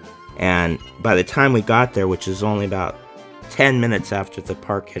to. And by the time we got there, which is only about 10 minutes after the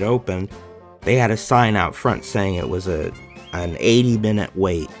park had opened, they had a sign out front saying it was an 80-minute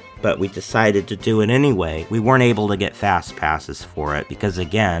wait. But we decided to do it anyway. We weren't able to get fast passes for it because,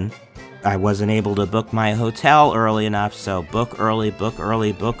 again, I wasn't able to book my hotel early enough, so book early.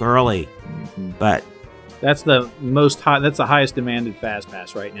 Mm-hmm. But that's the highest demanded fast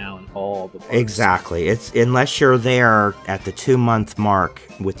pass right now in all the parks. Exactly. It's unless you're there at the 2-month mark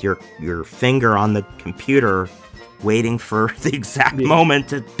with your finger on the computer waiting for the exact moment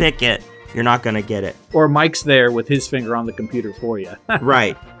to pick it, you're not going to get it. Or Mike's there with his finger on the computer for you.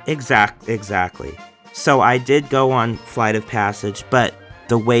 Right. Exactly. So I did go on Flight of Passage, but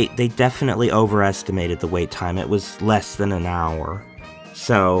the wait, they definitely overestimated the wait time. It was less than an hour.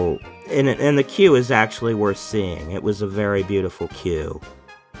 So, and the queue is actually worth seeing. It was a very beautiful queue.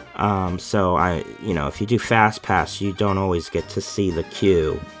 So if you do Fast Pass, you don't always get to see the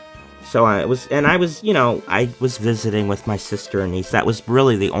queue. So I was visiting with my sister and niece. That was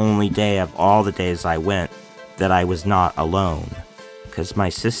really the only day of all the days I went that I was not alone, because my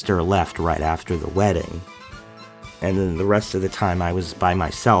sister left right after the wedding. And then the rest of the time I was by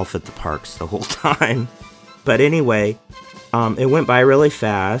myself at the parks the whole time. But anyway, it went by really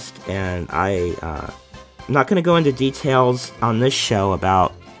fast, and I'm not going to go into details on this show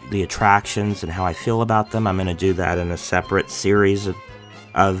about the attractions and how I feel about them. I'm going to do that in a separate series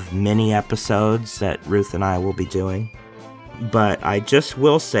of mini episodes that Ruth and I will be doing. But I just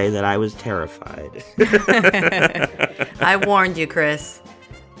will say that I was terrified. I warned you, Chris.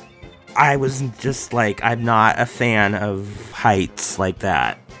 I was just I'm not a fan of heights like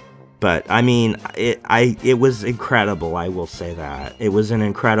that. But, I mean, it was incredible, I will say that. It was an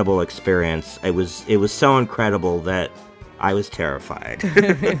incredible experience. It was so incredible that I was terrified.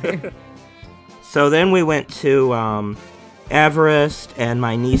 So then we went to Everest, and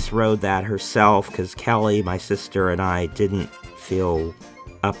my niece rode that herself, because Kelly, my sister, and I didn't feel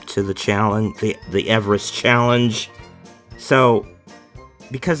up to the challenge, the Everest challenge. So,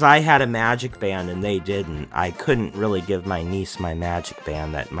 because I had a magic band and they didn't, I couldn't really give my niece my magic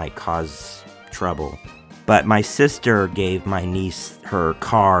band. That might cause trouble. But my sister gave my niece her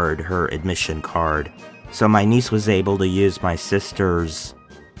admission card. So my niece was able to use my sister's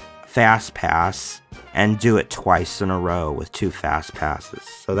Fast Pass and do it twice in a row with 2 Fast Passes.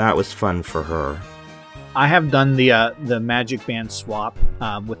 So that was fun for her. I have done the magic band swap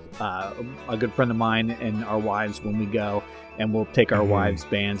with a good friend of mine and our wives when we go. And we'll take our wives'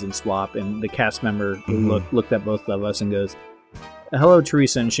 bands and swap. And the cast member looked at both of us and goes, "Hello,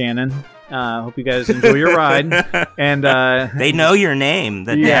 Teresa and Shannon. Hope you guys enjoy your ride." And they know your name.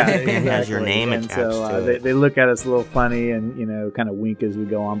 The magic band has your name and attached so, to it. They look at us a little funny and kind of wink as we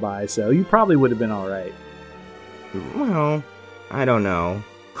go on by. So you probably would have been all right. Well, I don't know.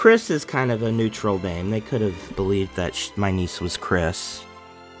 Chris is kind of a neutral name. They could have believed that my niece was Chris.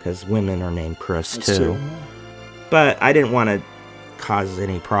 because women are named Chris That's too. true. But I didn't want to cause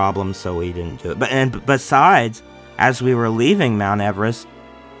any problems, so we didn't do it. But besides, as we were leaving Mount Everest,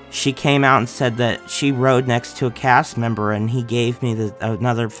 she came out and said that she rode next to a cast member, and he gave me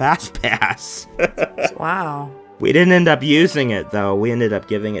another fast pass. Wow. We didn't end up using it, though. We ended up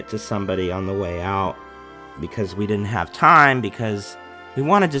giving it to somebody on the way out because we didn't have time, because we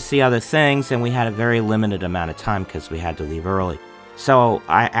wanted to see other things, and we had a very limited amount of time because we had to leave early. So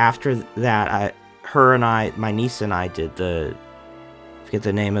after that, my niece and I did I forget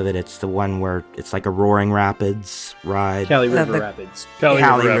the name of it. It's the one where it's like a Roaring Rapids ride. Cali River Rapids. Cali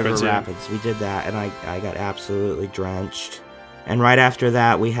River Rapids, yeah. Rapids. We did that, and I got absolutely drenched. And right after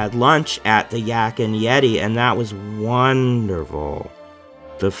that, we had lunch at the Yak and Yeti, and that was wonderful.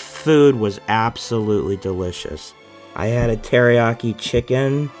 The food was absolutely delicious. I had a teriyaki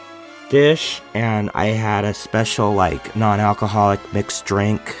chicken dish, and I had a special, like, non-alcoholic mixed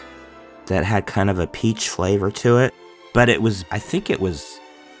drink that had kind of a peach flavor to it. But I think it was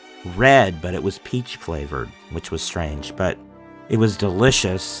red, but it was peach flavored, which was strange. But it was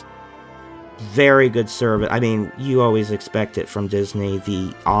delicious. Very good service. I mean, you always expect it from Disney.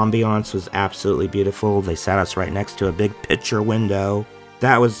 The ambiance was absolutely beautiful. They sat us right next to a big picture window.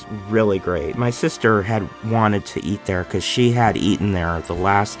 That was really great. My sister had wanted to eat there because she had eaten there the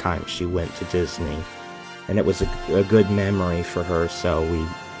last time she went to Disney. And it was a good memory for her, so we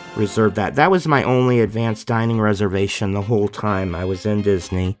reserved that. That was my only advanced dining reservation the whole time I was in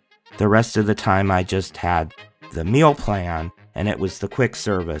Disney. The rest of the time I just had the meal plan, and it was the quick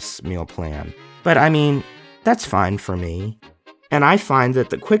service meal plan. But I mean, that's fine for me. And I find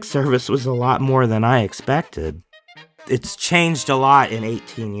that the quick service was a lot more than I expected. It's changed a lot in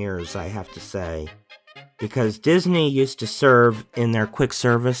 18 years, I have to say. Because Disney used to serve in their quick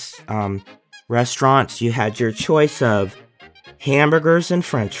service restaurants, you had your choice of hamburgers and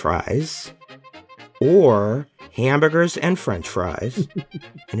french fries, or hamburgers and french fries.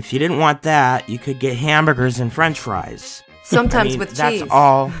 And if you didn't want that, you could get hamburgers and french fries. Sometimes with that's cheese.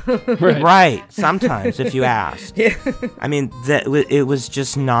 all. Right. Right, sometimes if you asked. Yeah. I mean, it was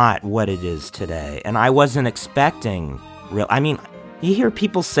just not what it is today. And I wasn't expecting you hear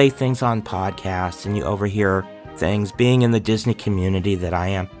people say things on podcasts, and you overhear things, being in the Disney community that I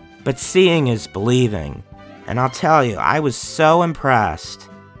am. But seeing is believing. And I'll tell you, I was so impressed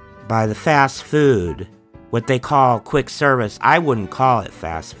by the fast food, what they call quick service. I wouldn't call it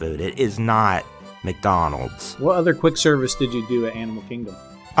fast food. It is not McDonald's. What other quick service did you do at Animal Kingdom?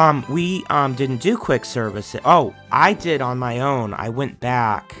 We didn't do quick service. Oh, I did on my own. I went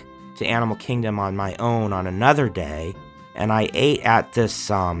back to Animal Kingdom on my own on another day, and I ate at this,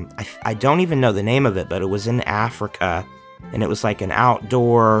 I don't even know the name of it, but it was in Africa, and it was like an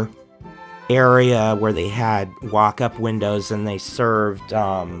outdoor area where they had walk-up windows, and they served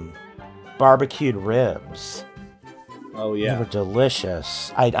barbecued ribs. Oh, They yeah. were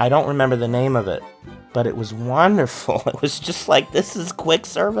delicious. I don't remember the name of it, but it was wonderful. It was just like, this is quick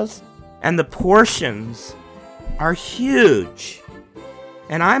service? And the portions are huge.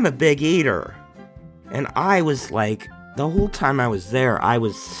 And I'm a big eater. And I was like, the whole time I was there, I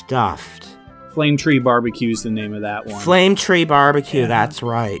was stuffed. Flame Tree Barbecue is the name of that one. Flame Tree Barbecue, Yeah. that's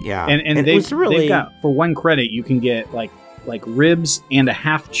right, yeah. and it was really they've got, for one credit, you can get like ribs and a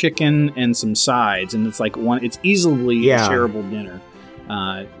half chicken and some sides, and it's like it's easily Yeah. a shareable dinner.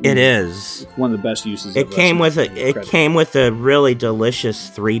 It is. It's one of the best uses. It of came with recipe credit. came with a really delicious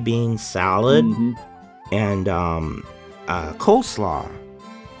 3-bean salad. Mhm. And coleslaw,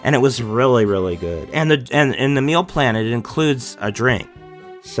 and it was really, really good. And the meal plan, it includes a drink.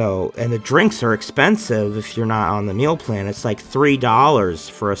 So, and the drinks are expensive if you're not on the meal plan. It's like $3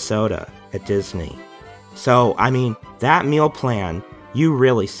 for a soda at Disney. So, I mean, that meal plan, you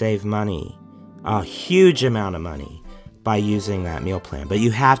really save money, a huge amount of money, by using that meal plan. But you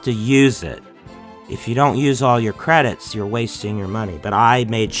have to use it. If you don't use all your credits, you're wasting your money. But I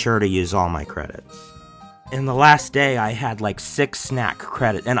made sure to use all my credits. In the last day, I had like 6 snack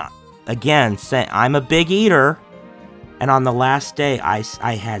credits. And again, I'm a big eater. And on the last day, I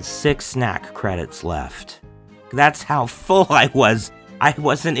had 6 snack credits left. That's how full I was. I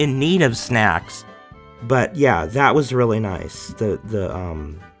wasn't in need of snacks. But yeah, that was really nice.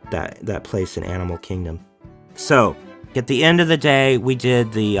 That place in Animal Kingdom. So, at the end of the day, we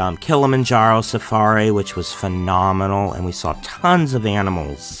did the Kilimanjaro Safari, which was phenomenal, and we saw tons of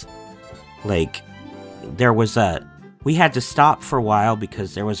animals. Like, we had to stop for a while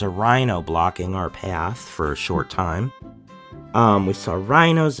because there was a rhino blocking our path for a short time. We saw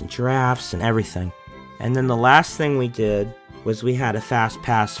rhinos and giraffes and everything. And then the last thing we did was we had a fast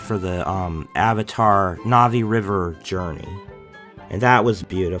pass for the Avatar Na'vi River journey. And that was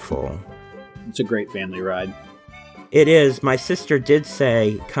beautiful. It's a great family ride. It is. My sister did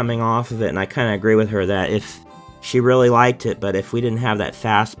say, coming off of it, and I kind of agree with her, that if she really liked it, but if we didn't have that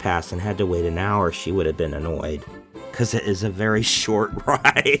fast pass and had to wait an hour, she would have been annoyed. Because it is a very short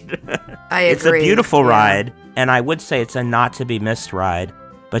ride. I agree. It's a beautiful ride, and I would say it's a not-to-be-missed ride,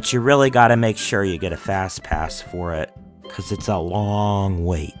 but you really got to make sure you get a fast pass for it, because it's a long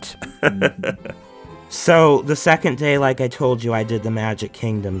wait. So, the second day, like I told you, I did the Magic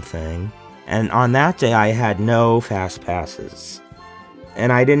Kingdom thing. And on that day, I had no fast passes.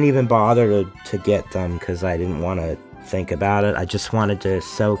 And I didn't even bother to get them because I didn't want to think about it. I just wanted to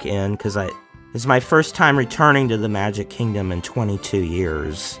soak in because it's my first time returning to the Magic Kingdom in 22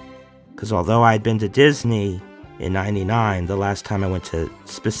 years. Because although I'd been to Disney in 99, the last time I went to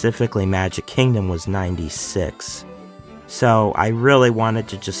specifically Magic Kingdom was 96. So I really wanted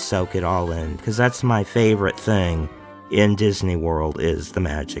to just soak it all in because that's my favorite thing in Disney World is the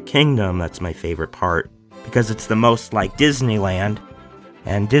Magic Kingdom. That's my favorite part because it's the most like Disneyland,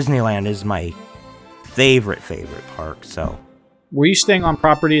 and Disneyland is my favorite park. So, were you staying on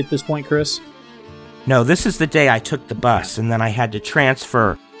property at this point, Chris? No, this is the day I took the bus, and then I had to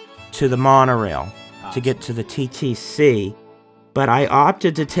transfer to the monorail to get to the TTC, but I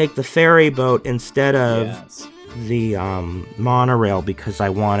opted to take the ferry boat instead of the monorail because I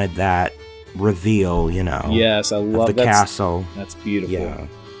wanted that reveal, you know. Yes, I love the castle. That's beautiful. Yeah.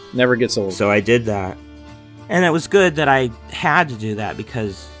 Never gets old. So I did that. And it was good that I had to do that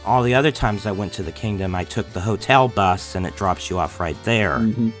because all the other times I went to the kingdom, I took the hotel bus and it drops you off right there.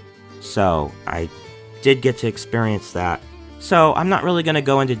 Mm-hmm. So I did get to experience that. So I'm not really going to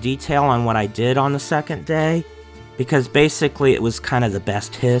go into detail on what I did on the second day because basically it was kind of the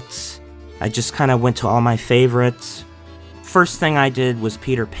best hits. I just kind of went to all my favorites. First thing I did was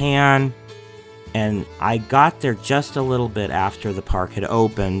Peter Pan. And I got there just a little bit after the park had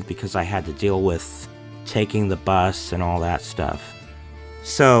opened because I had to deal with taking the bus and all that stuff.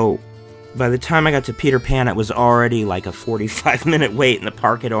 So by the time I got to Peter Pan, it was already like a 45-minute wait and the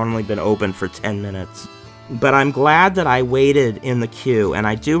park had only been open for 10 minutes. But I'm glad that I waited in the queue, and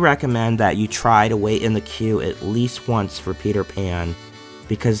I do recommend that you try to wait in the queue at least once for Peter Pan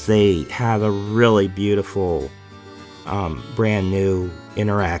because they have a really beautiful brand new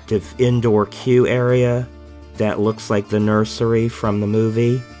interactive indoor queue area that looks like the nursery from the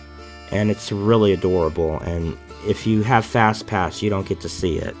movie, and it's really adorable. And if you have Fast Pass, you don't get to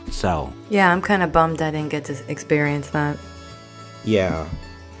see it. So yeah, I'm kind of bummed I didn't get to experience that. Yeah.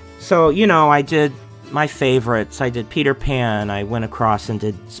 So, you know, I did my favorites. I did Peter Pan. I went across and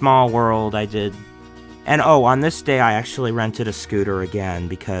did Small World. And on this day I actually rented a scooter again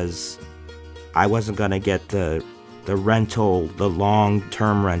because I wasn't going to get the rental, the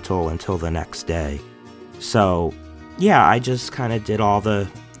long-term rental until the next day. So, yeah, I just kind of did all the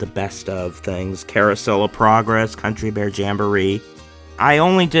best of things. Carousel of Progress, Country Bear Jamboree. I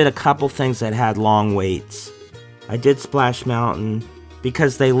only did a couple things that had long waits. I did Splash Mountain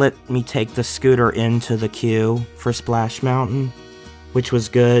because they let me take the scooter into the queue for Splash Mountain, which was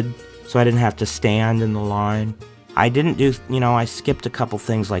good, so I didn't have to stand in the line. I didn't do, I skipped a couple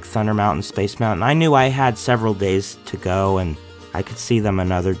things like Thunder Mountain, Space Mountain. I knew I had several days to go and I could see them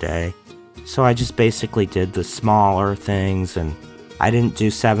another day. So I just basically did the smaller things, and I didn't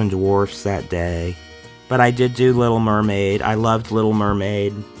do Seven Dwarfs that day. But I did do Little Mermaid. I loved Little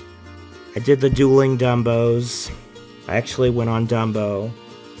Mermaid. I did the Dueling Dumbos. I actually went on Dumbo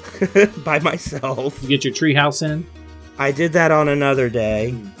by myself. You get your treehouse in? I did that on another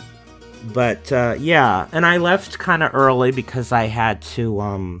day. But, yeah, and I left kind of early because I had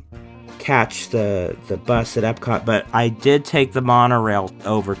to catch the bus at Epcot, but I did take the monorail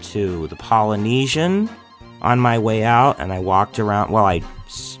over to the Polynesian on my way out, and I walked around, I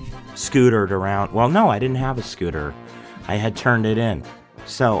scootered around. Well, no, I didn't have a scooter. I had turned it in.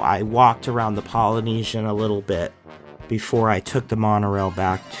 So I walked around the Polynesian a little bit before I took the monorail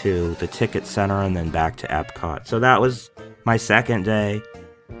back to the ticket center and then back to Epcot. So that was my second day.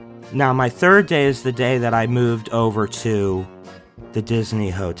 Now, my third day is the day that I moved over to the Disney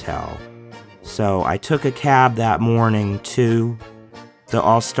Hotel. So I took a cab that morning to the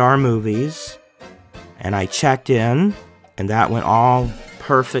All-Star Movies, and I checked in, and that went all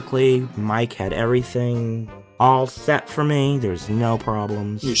perfectly. Mike had everything all set for me. There's no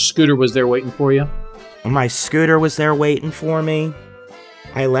problems. Your scooter was there waiting for you? My scooter was there waiting for me.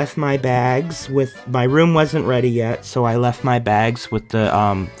 I left my bags my room wasn't ready yet, so I left my bags with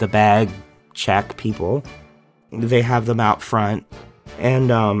the bag check people. They have them out front. And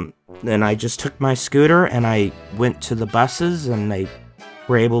then I just took my scooter and I went to the buses, and they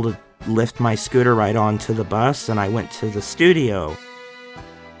were able to lift my scooter right onto the bus, and I went to the studio.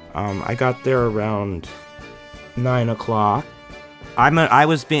 I got there around 9 o'clock. I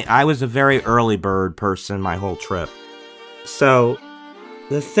was a very early bird person my whole trip. So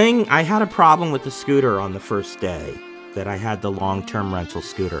I had a problem with the scooter on the first day that I had the long-term rental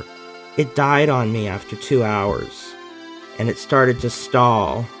scooter. It died on me after 2 hours, and it started to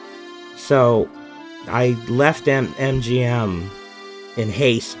stall. So I left MGM in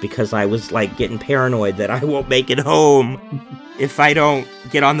haste because I was like getting paranoid that I won't make it home if I don't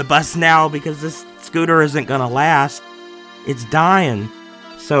get on the bus now, because this scooter isn't gonna last. It's dying.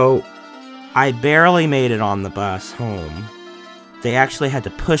 So I barely made it on the bus home. They actually had to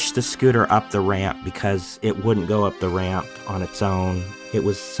push the scooter up the ramp because it wouldn't go up the ramp on its own. It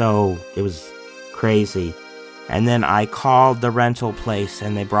was crazy. And then I called the rental place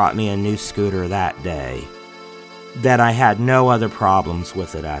and they brought me a new scooter that day. That I had no other problems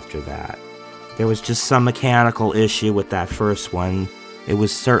with it after that. There was just some mechanical issue with that first one. It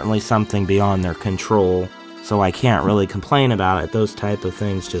was certainly something beyond their control, so I can't really complain about it. Those type of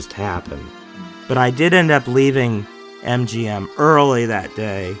things just happen. But I did end up leaving MGM early that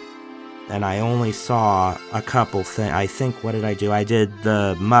day, and I only saw a couple things. I think, what did I do? I did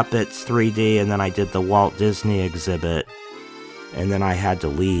the Muppets 3D, and then I did the Walt Disney exhibit. And then I had to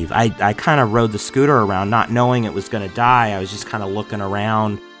leave. I kind of rode the scooter around not knowing it was going to die. I was just kind of looking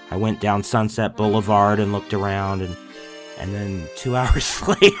around. I went down Sunset Boulevard and looked around, and then 2 hours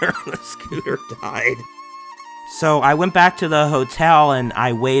later, the scooter died. So I went back to the hotel and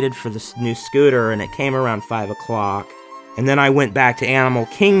I waited for the new scooter, and it came around 5 o'clock. And then I went back to Animal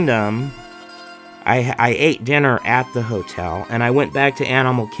Kingdom. I ate dinner at the hotel, and I went back to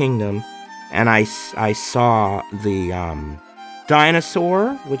Animal Kingdom, and I saw the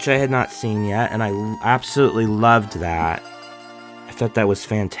dinosaur, which I had not seen yet, and I absolutely loved that. I thought that was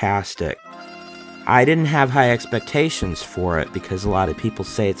fantastic. I didn't have high expectations for it because a lot of people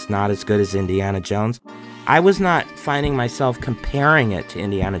say it's not as good as Indiana Jones. I was not finding myself comparing it to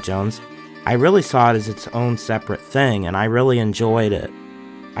Indiana Jones. I really saw it as its own separate thing, and I really enjoyed it.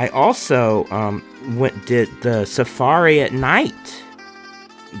 I also did the safari at night,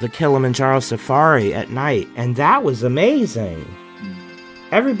 the Kilimanjaro safari at night, and that was amazing.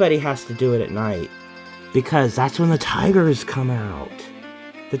 Everybody has to do it at night because that's when the tigers come out.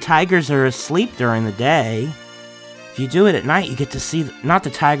 The tigers are asleep during the day. If you do it at night, you get to see, not the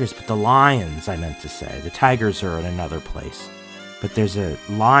tigers, but the lions, I meant to say. The tigers are in another place. But there's a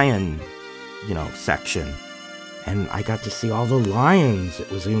lion, section. And I got to see all the lions.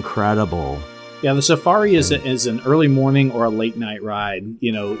 It was incredible. Yeah, the safari is an early morning or a late night ride,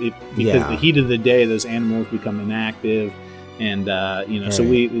 because the heat of the day, those animals become inactive. And, right. So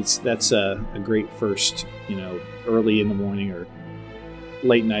that's a great first, early in the morning or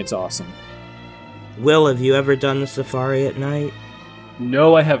late night's awesome. Will, have you ever done the safari at night?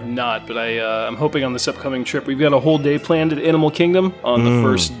 No, I have not, but I'm hoping on this upcoming trip. We've got a whole day planned at Animal Kingdom on the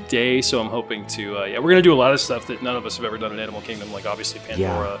first day, so I'm hoping to, we're going to do a lot of stuff that none of us have ever done at Animal Kingdom, like obviously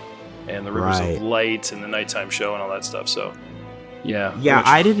Pandora and the Rivers of Light and the nighttime show and all that stuff, so yeah. Yeah,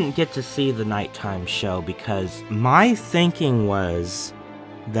 I didn't get to see the nighttime show because my thinking was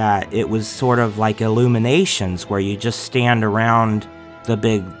that it was sort of like Illuminations, where you just stand around the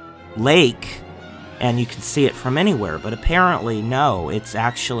big lake and you can see it from anywhere. But apparently, no, it's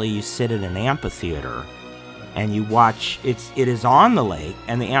actually you sit in an amphitheater and you watch. It is on the lake,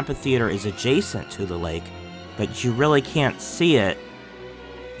 and the amphitheater is adjacent to the lake, but you really can't see it.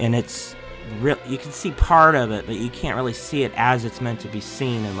 And you can see part of it, but you can't really see it as it's meant to be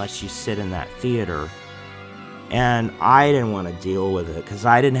seen unless you sit in that theater. And I didn't want to deal with it because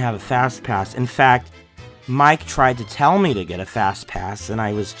I didn't have a fast pass. In fact, Mike tried to tell me to get a fast pass, and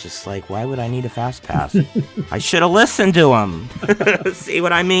I was just like, why would I need a fast pass? I should have listened to him. See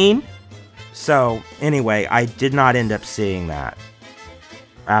what I mean? So, anyway, I did not end up seeing that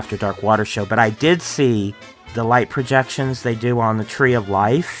After Dark Water Show, but I did see the light projections they do on the Tree of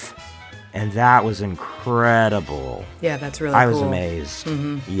Life, and that was incredible. Yeah, that's really cool. I was amazed.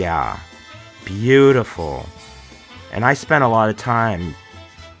 Mm-hmm. Yeah. Beautiful. And I spent a lot of time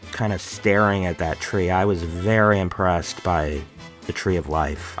kind of staring at that tree. I was very impressed by the Tree of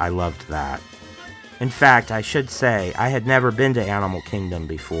Life. I loved that. In fact, I should say, I had never been to Animal Kingdom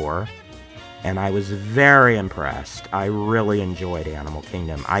before, and I was very impressed. I really enjoyed Animal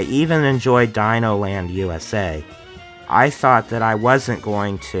Kingdom. I even enjoyed Dino Land USA. I thought that I wasn't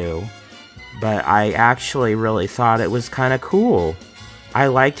going to, but I actually really thought it was kind of cool. I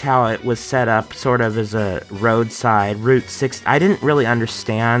liked how it was set up sort of as a roadside Route 6. I didn't really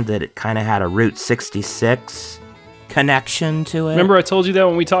understand that it kind of had a Route 66 connection to it. Remember I told you that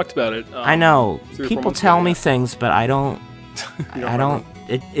when we talked about it? I know. 3 or 4 People months tell ago, me yeah. things, but I don't. I don't.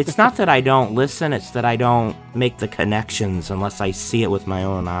 It's not that I don't listen. It's that I don't make the connections unless I see it with my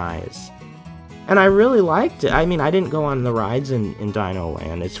own eyes. And I really liked it. I mean, I didn't go on the rides in Dino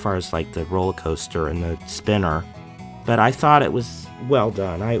Land as far as like the roller coaster and the spinner, but I thought it was well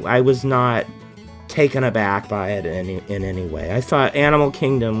done. I was not taken aback by it in any way. I thought Animal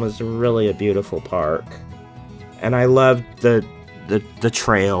Kingdom was really a beautiful park, and I loved the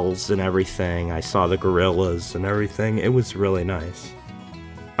trails and everything. I saw the gorillas and everything. It was really nice.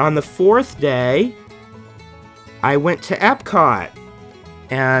 On the 4th day, I went to Epcot.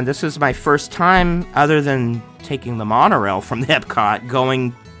 And this is my first time, other than taking the monorail from the Epcot,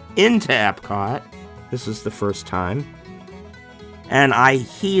 going into Epcot. This is the first time. And I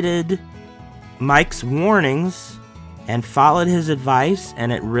heeded Mike's warnings and followed his advice,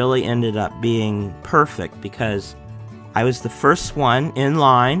 and it really ended up being perfect because I was the first one in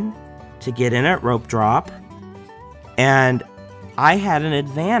line to get in at Rope Drop, and I had an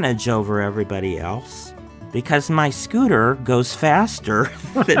advantage over everybody else because my scooter goes faster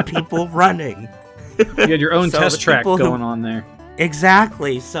than people running. You had your own So test the track people who- going on there.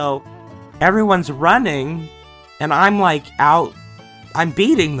 Exactly. So everyone's running, and I'm like out. I'm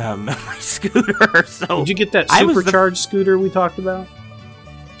beating them on my scooter. So Did you get that I was the- supercharged scooter we talked about?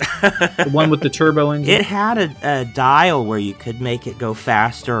 The one with the turbo engine? It had a dial where you could make it go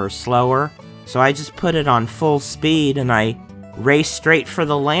faster or slower. So I just put it on full speed, and I raced straight for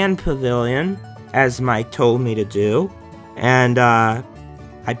the land pavilion, as Mike told me to do. And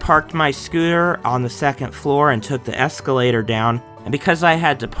I parked my scooter on the 2nd floor and took the escalator down. And because I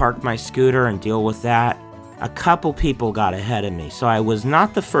had to park my scooter and deal with that, a couple people got ahead of me. So I was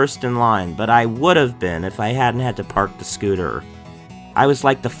not the first in line, but I would have been if I hadn't had to park the scooter. I was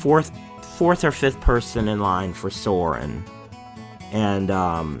like the fourth or fifth person in line for Soarin'. And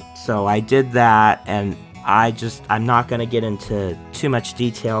so I did that, and I'm not going to get into too much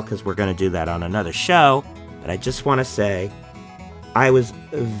detail because we're going to do that on another show, but I just want to say I was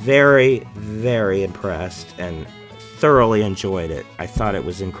very, very impressed and thoroughly enjoyed it. I thought it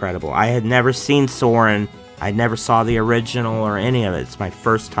was incredible. I had never seen Soarin'. I never saw the original or any of it. It's my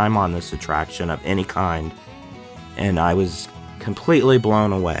first time on this attraction of any kind, and I was completely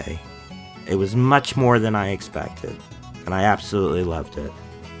blown away. It was much more than I expected, and I absolutely loved it.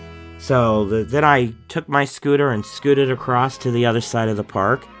 So then I took my scooter and scooted across to the other side of the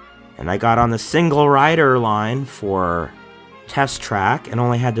park, and I got on the single rider line for Test Track and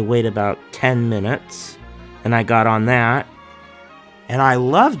only had to wait about 10 minutes, and I got on that, and I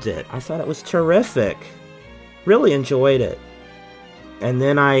loved it. I thought it was terrific. Really enjoyed it. And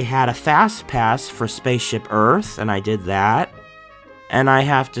then I had a fast pass for Spaceship Earth, and I did that. And I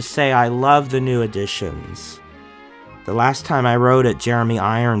have to say, I love the new additions. The last time I rode it, Jeremy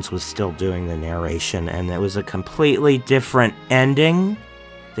Irons was still doing the narration, and it was a completely different ending.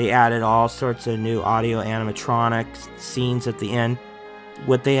 They added all sorts of new audio animatronic scenes at the end.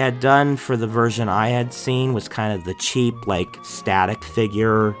 What they had done for the version I had seen was kind of the cheap, like, static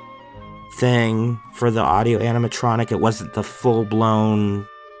figure thing for the audio animatronic. It wasn't the full-blown...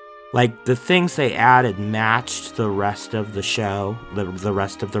 Like, the things they added matched the rest of the show, the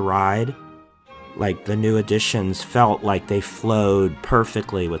rest of the ride. Like, the new additions felt like they flowed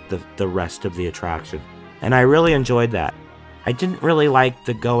perfectly with the rest of the attraction. And I really enjoyed that. I didn't really like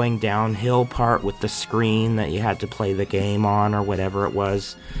the going downhill part with the screen that you had to play the game on or whatever it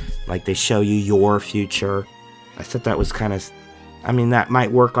was. Like, they show you your future. I thought that was kind of... I mean, that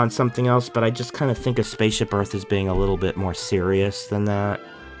might work on something else, but I just kind of think of Spaceship Earth as being a little bit more serious than that.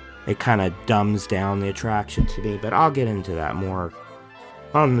 It kind of dumbs down the attraction to me, but I'll get into that more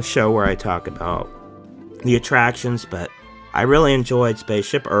on the show where I talk about the attractions, but I really enjoyed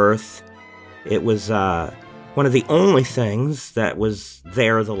Spaceship Earth. It was one of the only things that was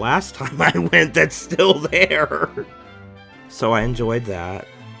there the last time I went that's still there. So I enjoyed that.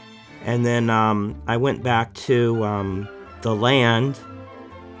 And then I went back to the land,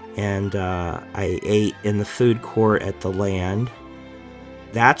 and I ate in the food court at the land.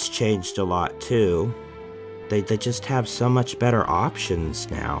 That's changed a lot too. They just have so much better options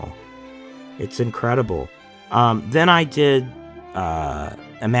now. It's incredible. Then I did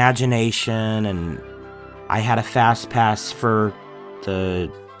Imagination, and I had a fast pass for the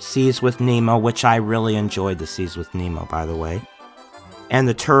Seas with Nemo, which I really enjoyed the Seas with Nemo, by the way. And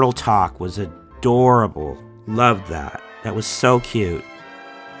the Turtle Talk was adorable. Loved that. That was so cute.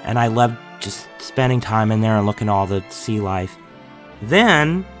 And I loved just spending time in there and looking at all the sea life.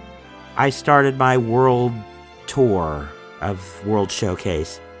 Then I started my world tour of World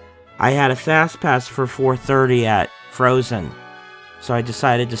Showcase. I had a fast pass for 4:30 at Frozen. So I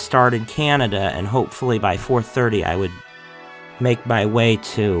decided to start in Canada, and hopefully by 4:30 I would make my way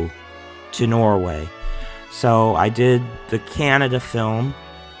to Norway. So I did the Canada film,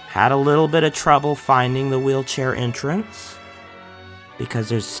 had a little bit of trouble finding the wheelchair entrance, because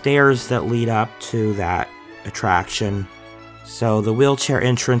there's stairs that lead up to that attraction. So the wheelchair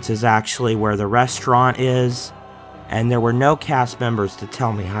entrance is actually where the restaurant is, and there were no cast members to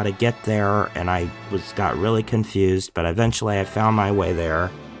tell me how to get there, and I got really confused, but eventually I found my way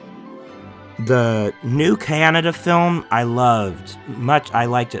there. The new Canada film I loved much. I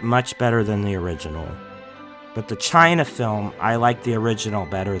liked it much better than the original. But the China film, I liked the original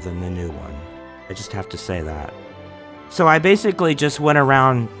better than the new one. I just have to say that. So I basically just went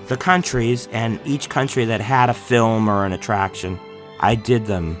around the countries, and each country that had a film or an attraction, I did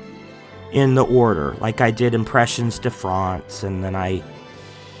them in the order. Like I did Impressions de France, and then I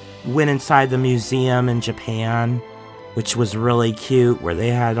went inside the museum in Japan, which was really cute, where they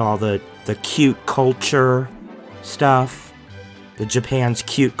had all the cute culture stuff. The Japan's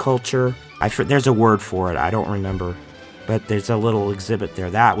cute culture. There's a word for it, I don't remember. But there's a little exhibit there.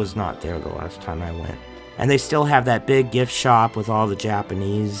 That was not there the last time I went. And they still have that big gift shop with all the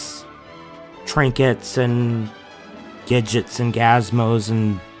Japanese trinkets and gadgets and gazmos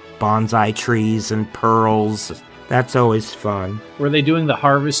and bonsai trees and pearls. That's always fun. Were they doing the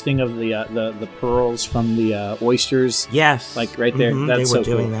harvesting of the pearls from the oysters? Yes. Like right there? Mm-hmm. That's they were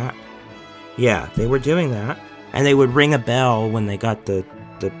so doing cool. that. Yeah, they were doing that. And they would ring a bell when they got the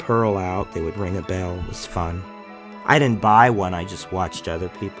pearl out. They would ring a bell. It was fun. I didn't buy one. I just watched other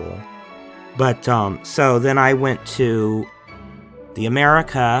people. But, so then I went to the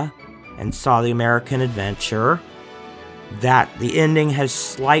America and saw the American Adventure. That the ending has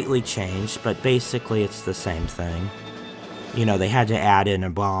slightly changed, but basically it's the same thing. You know, they had to add in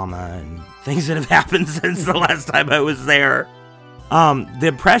Obama and things that have happened since the last time I was there. The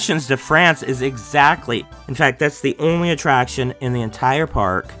Impressions de France is exactly, in fact, that's the only attraction in the entire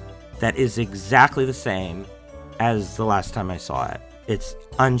park that is exactly the same as the last time I saw it. It's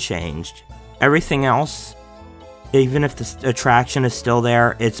unchanged. Everything else, even if the attraction is still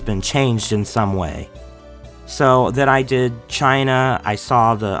there, it's been changed in some way. So then I did China. I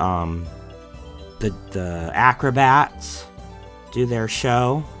saw the acrobats do their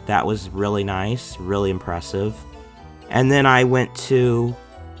show. That was really nice, really impressive. And then I went to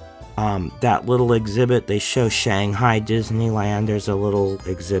that little exhibit. They show Shanghai Disneyland. There's a little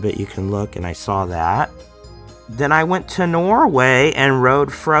exhibit you can look, and I saw that. Then I went to Norway and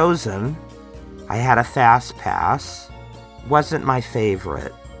rode Frozen. I had a fast pass. Wasn't my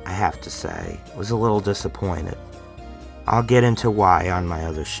favorite, I have to say. Was a little disappointed. I'll get into why on my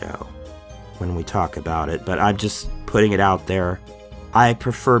other show when we talk about it, but I'm just putting it out there. I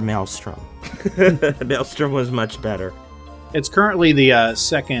prefer Maelstrom. Maelstrom was much better. It's currently the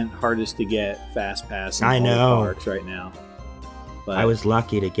second hardest to get fast pass in all the parks right now. But, I was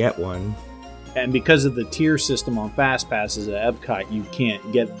lucky to get one. And because of the tier system on fast passes at Epcot, you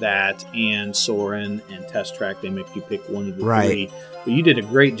can't get that and Soarin' and Test Track. They make you pick one of the three. But you did a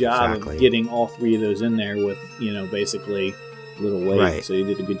great job of getting all three of those in there with, basically a little wait. Right. So you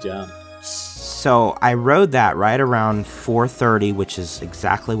did a good job. So I rode that right around 4:30, which is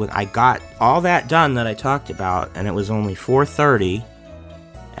exactly when I got all that done that I talked about, and it was only 4:30,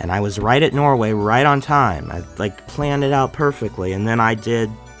 and I was right at Norway, right on time. I planned it out perfectly, and then I did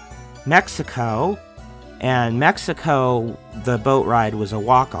Mexico, and Mexico, the boat ride was a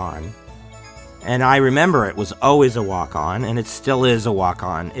walk-on. And I remember it was always a walk-on, and it still is a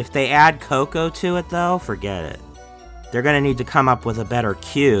walk-on. If they add Coco to it, though, forget it. They're going to need to come up with a better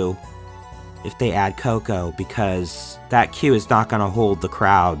queue if they add Coco, because that queue is not going to hold the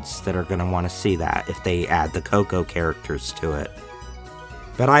crowds that are going to want to see that if they add the Coco characters to it.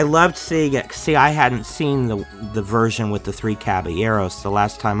 But I loved seeing it. See, I hadn't seen the version with the 3 Caballeros. The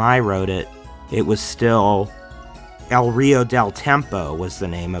last time I rode it, it was still El Rio del Tempo was the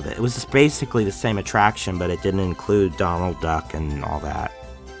name of it. It was basically the same attraction, but it didn't include Donald Duck and all that.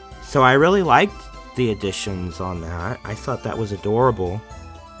 So I really liked the additions on that. I thought that was adorable.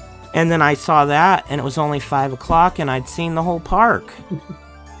 And then I saw that, and it was only 5 o'clock, and I'd seen the whole park.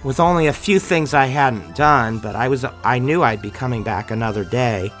 With only a few things I hadn't done, but I knew I'd be coming back another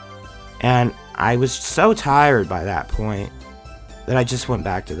day. And I was so tired by that point that I just went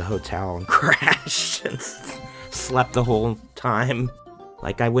back to the hotel and crashed and slept the whole time.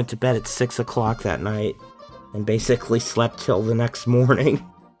 I went to bed at 6 o'clock that night and basically slept till the next morning.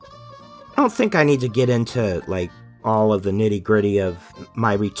 I don't think I need to get into, all of the nitty-gritty of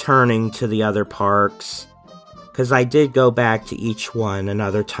my returning to the other parks, because I did go back to each one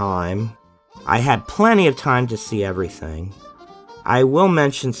another time. I had plenty of time to see everything. I will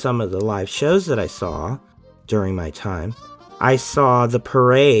mention some of the live shows that I saw during my time. I saw the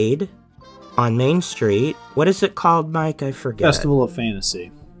parade on Main Street. What is it called, Mike? I forget. Festival of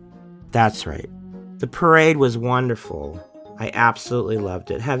Fantasy. That's right. The parade was wonderful. I absolutely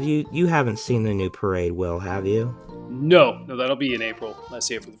loved it. You haven't seen the new parade, Will, have you? No, that'll be in April. I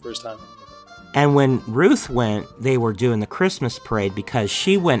see it for the first time. And when Ruth went, they were doing the Christmas parade because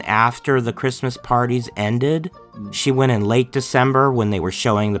she went after the Christmas parties ended. She went in late December when they were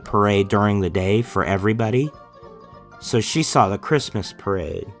showing the parade during the day for everybody. So she saw the Christmas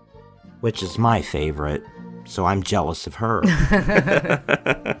parade, which is my favorite. So I'm jealous of her.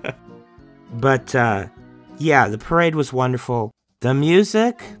 But, yeah, the parade was wonderful. The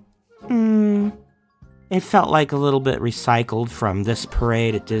music? It felt like a little bit recycled from this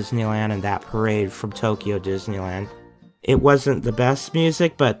parade at Disneyland and that parade from Tokyo Disneyland. It wasn't the best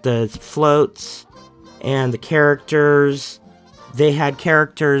music, but the floats and the characters, they had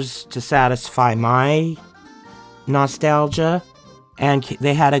characters to satisfy my nostalgia, and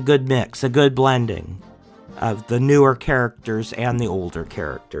they had a good mix, a good blending of the newer characters and the older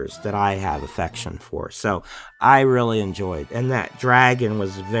characters that I have affection for. So I really enjoyed, and that dragon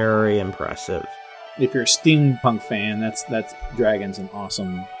was very impressive. If you're a steampunk fan, that's Dragon's an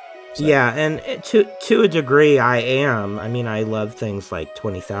awesome set. Yeah, and to a degree I am. I mean, I love things like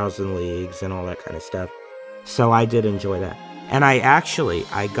 20,000 Leagues and all that kind of stuff. So I did enjoy that. And I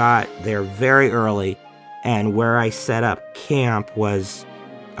got there very early, and where I set up camp was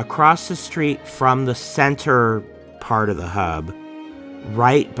across the street from the center part of the hub,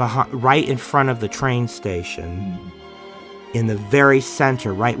 right in front of the train station. In the very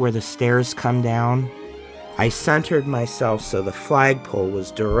center, right where the stairs come down. I centered myself so the flagpole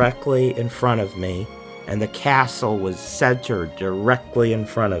was directly in front of me, and the castle was centered directly in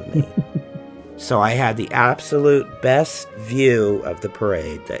front of me. So I had the absolute best view of the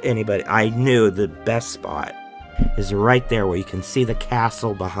parade that anybody. I knew the best spot is right there where you can see the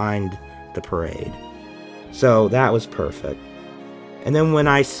castle behind the parade. So that was perfect. And then when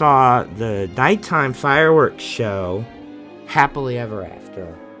I saw the nighttime fireworks show, Happily Ever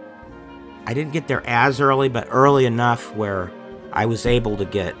After, I didn't get there as early, but early enough where I was able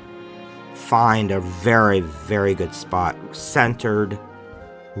to find a very, very good spot, centered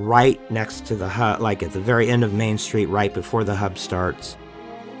right next to the hub, like at the very end of Main Street, right before the hub starts.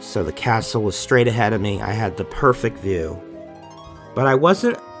 So the castle was straight ahead of me. I had the perfect view. But I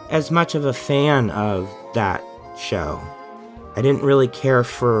wasn't as much of a fan of that show. I didn't really care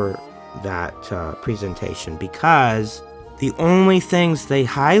for that presentation because the only things they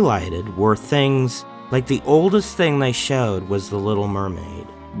highlighted were things like the oldest thing they showed was The Little Mermaid,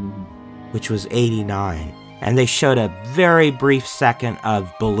 which was 89. And they showed a very brief second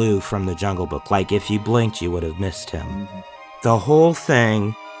of Baloo from the Jungle Book. Like if you blinked, you would have missed him. The whole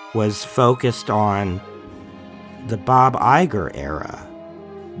thing was focused on the Bob Iger era,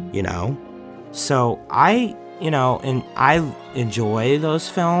 you know? So I enjoy those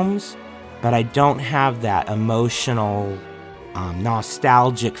films, but I don't have that emotional,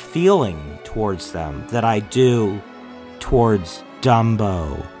 nostalgic feeling towards them that I do towards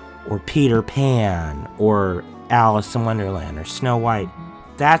Dumbo or Peter Pan or Alice in Wonderland or Snow White.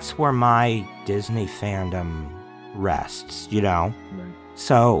 That's where my Disney fandom rests, you know? Right.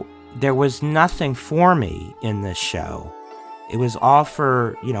 So there was nothing for me in this show. It was all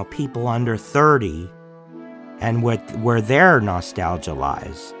for, people under 30 and where their nostalgia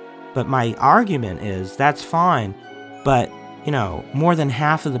lies. But my argument is that's fine, but, more than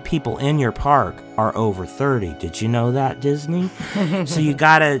half of the people in your park are over 30. Did you know that, Disney? So you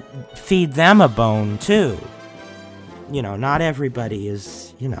gotta feed them a bone, too. Not everybody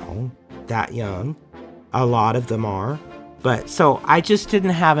is, that young. A lot of them are. But so I just didn't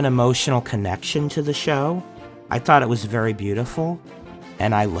have an emotional connection to the show. I thought it was very beautiful.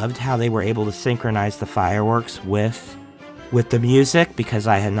 And I loved how they were able to synchronize the fireworks with the music, because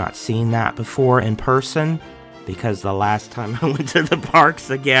I had not seen that before in person. Because the last time I went to the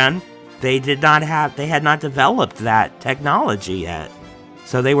parks again, they had not developed that technology yet.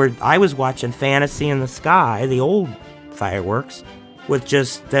 So I was watching Fantasy in the Sky, the old fireworks, with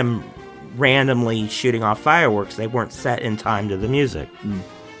just them randomly shooting off fireworks. They weren't set in time to the music,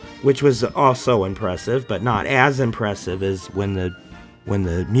 which was also impressive, but not as impressive as when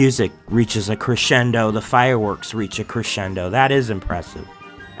the music reaches a crescendo, the fireworks reach a crescendo. That is impressive.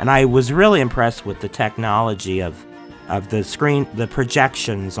 And I was really impressed with the technology of the screen, the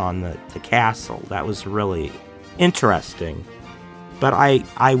projections on the castle. That was really interesting. But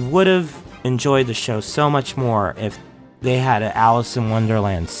I would have enjoyed the show so much more if they had an Alice in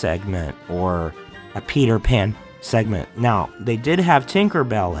Wonderland segment or a Peter Pan segment. Now, they did have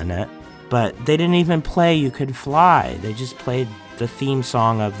Tinkerbell in it, but they didn't even play You Can Fly. They just played the theme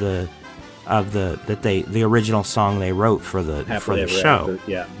song of the original song they wrote for the show. After,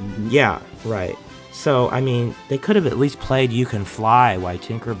 yeah. Mm-hmm. Yeah, right. So, I mean, they could have at least played You Can Fly while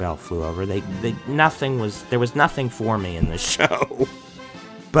Tinkerbell flew over. There was nothing for me in the show.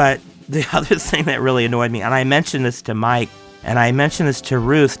 But the other thing that really annoyed me, and I mentioned this to Mike, and I mentioned this to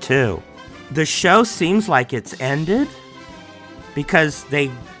Ruth too, the show seems like it's ended because the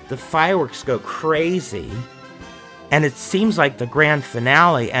fireworks go crazy, and it seems like the grand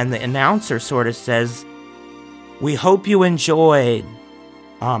finale, and the announcer sort of says, "We hope you enjoyed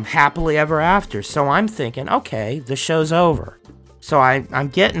Happily Ever After." So I'm thinking, okay, the show's over. So I'm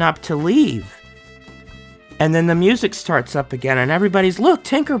getting up to leave. And then the music starts up again, and everybody's, "Look,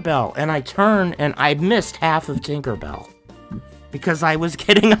 Tinkerbell." And I turn, and I missed half of Tinkerbell because I was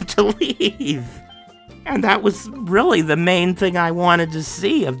getting up to leave. And that was really the main thing I wanted to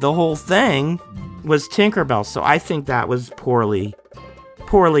see of the whole thing was Tinkerbell. So I think that was poorly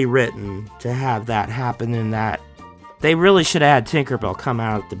written to have that happen in that. They really should have had Tinkerbell come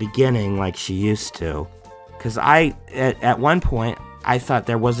out at the beginning like she used to. Because at one point, I thought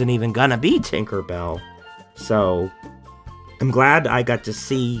there wasn't even gonna be Tinkerbell. So, I'm glad I got to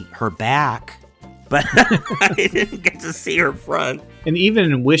see her back, but I didn't get to see her front. And even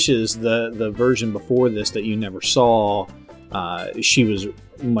in Wishes, the version before this that you never saw, she was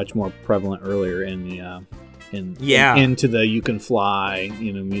much more prevalent earlier in the into the You Can Fly,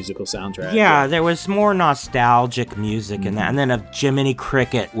 musical soundtrack. Yeah, there was more nostalgic music in that, and then Jiminy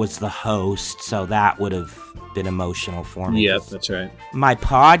Cricket was the host, so that would have been emotional for me. Yep, that's right. My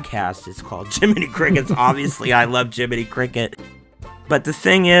podcast is called Jiminy Crickets. Obviously, I love Jiminy Cricket. But the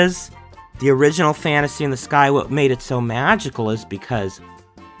thing is, the original Fantasy in the Sky, what made it so magical is because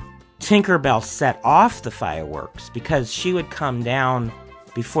Tinkerbell set off the fireworks, because she would come down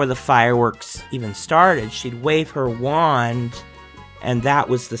before the fireworks even started. She'd wave her wand, and that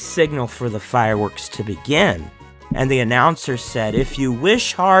was the signal for the fireworks to begin. And the announcer said, "If you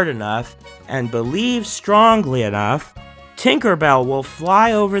wish hard enough and believe strongly enough, Tinkerbell will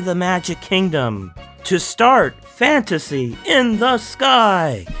fly over the Magic Kingdom to start Fantasy in the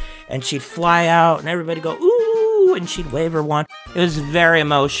Sky." And she'd fly out, and everybody go, "Ooh," and she'd wave her wand. It was very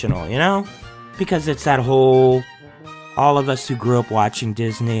emotional, because it's that whole, all of us who grew up watching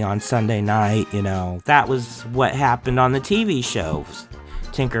Disney on Sunday night, that was what happened on the TV shows.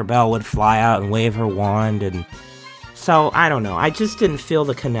 Tinkerbell would fly out and wave her wand, and so, I don't know. I just didn't feel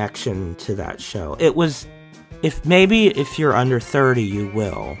the connection to that show. It was, if you're under 30, you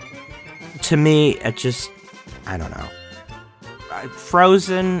will. To me, it just, I don't know.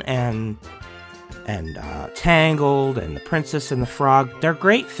 Frozen and Tangled and The Princess and the Frog, they're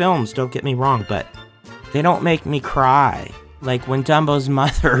great films, don't get me wrong, but they don't make me cry. Like when Dumbo's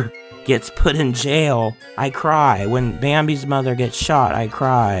mother gets put in jail, I cry. When Bambi's mother gets shot, I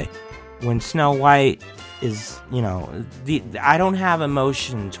cry. When Snow White is, I don't have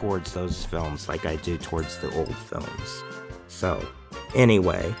emotion towards those films like I do towards the old films. So,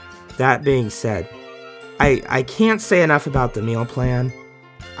 anyway, that being said, I can't say enough about the meal plan.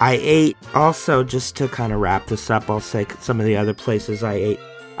 I ate, also, just to kind of wrap this up, I'll say some of the other places I ate.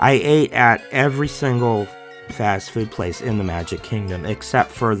 I ate at every single fast food place in the Magic Kingdom,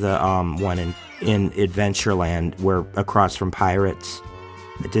 except for the one in Adventureland, where across from Pirates.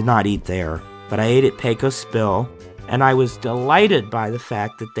 I did not eat there. But I ate at Pecos Bill, and I was delighted by the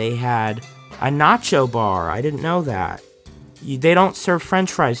fact that they had a nacho bar. I didn't know that. They don't serve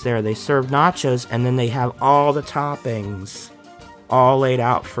french fries there. They serve nachos, and then they have all the toppings all laid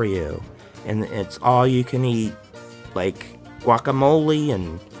out for you. And it's all you can eat, like guacamole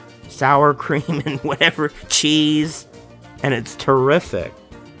and sour cream and whatever, cheese, and it's terrific.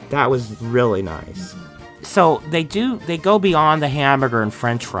 That was really nice. So they go beyond the hamburger and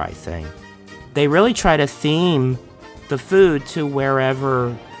french fry thing. They really try to theme the food to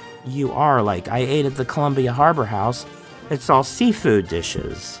wherever you are. Like, I ate at the Columbia Harbor House. It's all seafood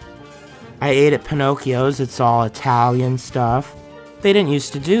dishes. I ate at Pinocchio's. It's all Italian stuff. They didn't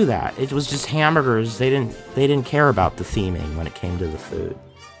used to do that. It was just hamburgers. They didn't care about the theming when it came to the food.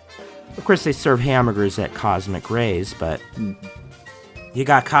 Of course, they serve hamburgers at Cosmic Ray's, but you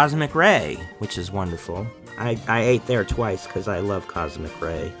got Cosmic Ray, which is wonderful. I ate there twice because I love Cosmic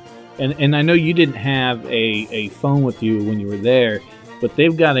Ray. And I know you didn't have a phone with you when you were there, but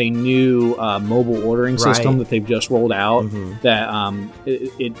they've got a new mobile ordering system that they've just rolled out. That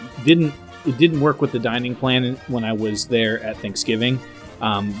it didn't work with the dining plan when I was there at Thanksgiving,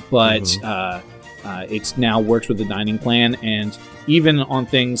 but It's now works with the dining plan, and even on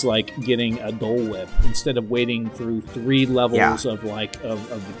things like getting a Dole Whip, instead of waiting through 3 levels of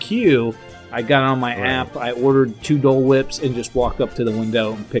the queue, I got on my app, I ordered 2 Dole Whips, and just walked up to the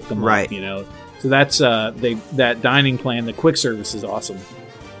window and picked them up, So that's that dining plan, the quick service is awesome.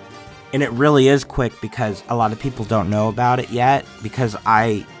 And it really is quick because a lot of people don't know about it yet. Because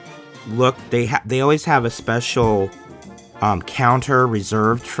I look, they always have a special counter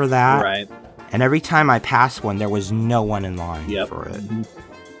reserved for that. Right. And every time I passed one, there was no one in line for it. Mm-hmm.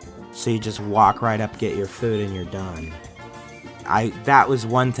 So you just walk right up, get your food, and you're done. That was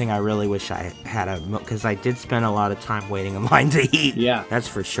one thing I really wish I had because I did spend a lot of time waiting in line to eat. Yeah. That's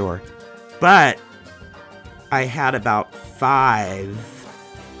for sure. But I had about 5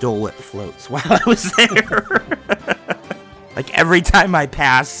 Dole Whip floats while I was there. Like every time I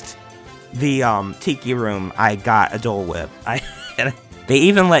passed the tiki room, I got a Dole Whip. They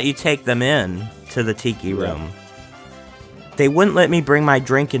even let you take them in to the tiki room. They wouldn't let me bring my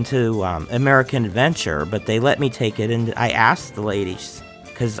drink into American Adventure, but they let me take it. And I asked the ladies,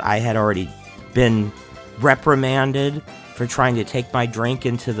 because I had already been reprimanded for trying to take my drink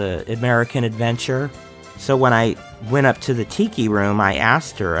into the American Adventure. So when I went up to the tiki room, I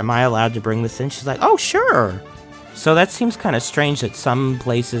asked her, am I allowed to bring this in? She's like, oh, sure. So that seems kind of strange that some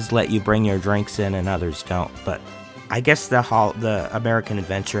places let you bring your drinks in and others don't. But I guess the American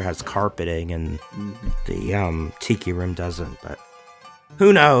Adventure has carpeting and the tiki room doesn't. But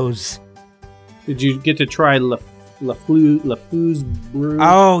who knows? Did you get to try LeFou's brew?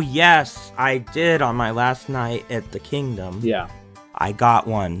 Oh, yes, I did on my last night at the Kingdom. Yeah. I got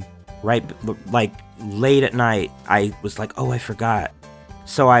one right, like, late at night. I was like, oh, I forgot.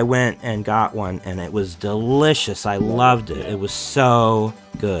 So I went and got one, and it was delicious. I loved it. It was so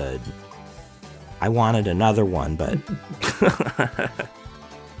good. I wanted another one, but...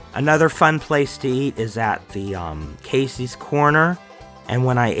 Another fun place to eat is at the Casey's Corner. And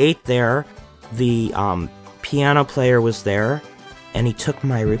when I ate there, the piano player was there, and he took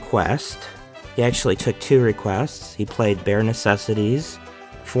my request. He actually took 2 requests. He played Bare Necessities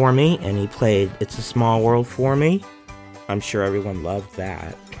for me, and he played It's a Small World for me. I'm sure everyone loved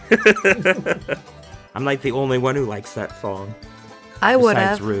that. I'm like the only one who likes that song. I would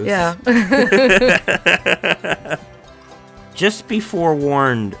have. Ruth. Yeah. Just be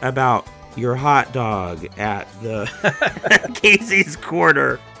forewarned about your hot dog at the Casey's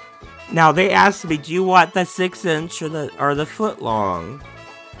Corner. Now, they asked me, do you want the 6-inch or the foot long?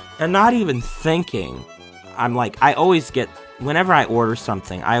 And not even thinking, I'm like, I always get, whenever I order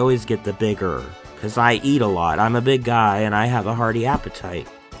something, I always get the bigger, because I eat a lot. I'm a big guy, and I have a hearty appetite.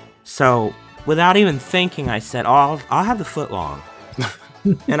 So, without even thinking, I said, oh, I'll have the foot long.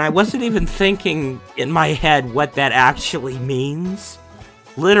 And I wasn't even thinking in my head what that actually means.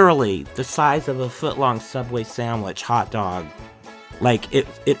 Literally, the size of a foot-long Subway sandwich hot dog. Like, it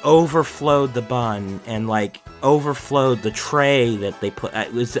overflowed the bun and, like, overflowed the tray that they put.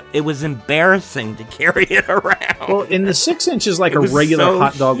 It was embarrassing to carry it around. Well, and the 6-inch is like a regular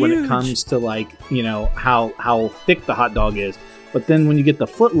hot dog when it comes to, like, you know, how thick the hot dog is. But then when you get the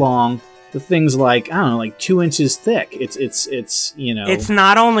foot long, the thing's like, I don't know, like 2 inches thick. It's you know. It's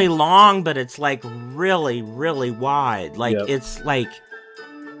not only long, but it's like really, really wide. Like, It's like,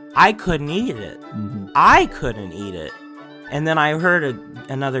 I couldn't eat it. Mm-hmm. I couldn't eat it. And then I heard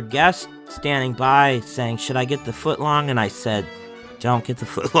another guest standing by saying, should I get the foot long? And I said, don't get the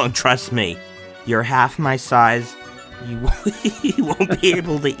foot long. Trust me. You're half my size. You won't be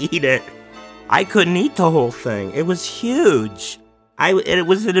able to eat it. I couldn't eat the whole thing. It was huge. It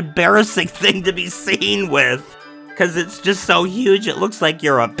was an embarrassing thing to be seen with. Because it's just so huge, it looks like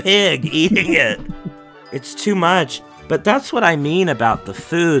you're a pig eating it. It's too much. But that's what I mean about the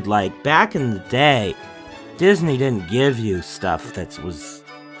food. Like, back in the day, Disney didn't give you stuff that was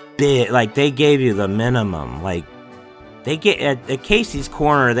big. Like, they gave you the minimum. Like, at Casey's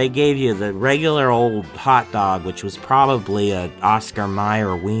Corner, they gave you the regular old hot dog, which was probably a Oscar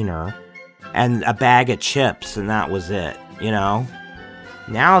Mayer wiener, and a bag of chips, and that was it, you know?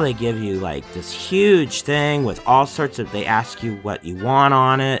 Now they give you, like, this huge thing with all sorts of... They ask you what you want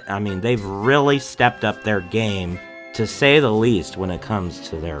on it. I mean, they've really stepped up their game, to say the least, when it comes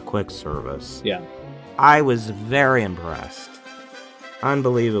to their quick service. Yeah. I was very impressed.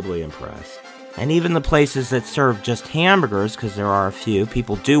 Unbelievably impressed. And even the places that serve just hamburgers, because there are a few,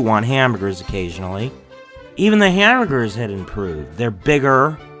 people do want hamburgers occasionally. Even the hamburgers had improved. They're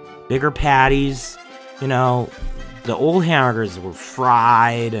bigger patties, you know... The old hamburgers were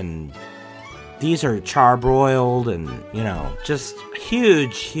fried, and these are charbroiled, and, you know, just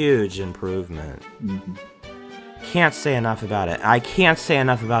huge, huge improvement. Mm-hmm. can't say enough about it. I can't say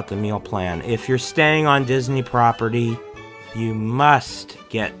enough about the meal plan. If you're staying on Disney property, you must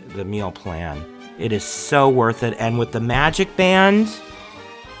get the meal plan. It is so worth it. And with the Magic Band,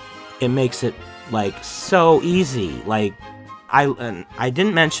 it makes it like so easy. Like I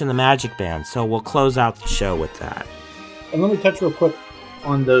didn't mention the Magic Band, so we'll close out the show with that. And let me touch real quick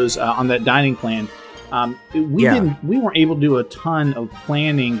on those on that dining plan. We weren't able to do a ton of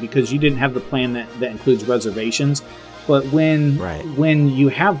planning because you didn't have the plan that includes reservations. But when you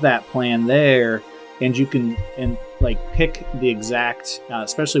have that plan there, and you can pick the exact,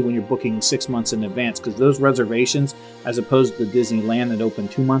 especially when you're booking 6 months in advance, because those reservations, as opposed to Disneyland that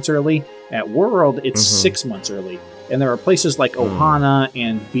opened 2 months early, at World it's 6 months early. And there are places like Ohana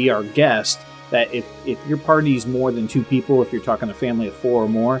and Be Our Guest that if your party's more than 2 people, if you're talking a family of 4 or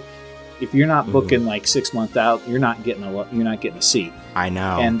more, if you're not booking like 6 months out, you're not getting a seat. I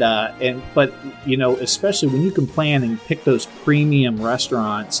know. But especially when you can plan and pick those premium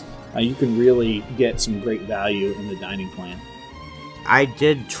restaurants, you can really get some great value in the dining plan. I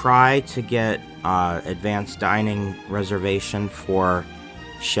did try to get advanced dining reservation for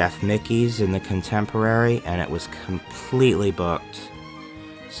Chef Mickey's in the Contemporary, and it was completely booked.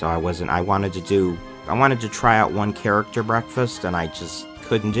 So I wanted to try out one character breakfast, and I just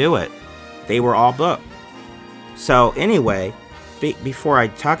couldn't do it. They were all booked. So anyway, before I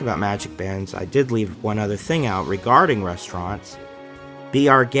talk about Magic Bands, I did leave one other thing out regarding restaurants. Be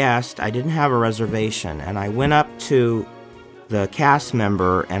Our Guest, I didn't have a reservation, and I went up to the cast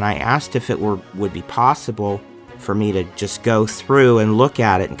member and I asked if it would be possible for me to just go through and look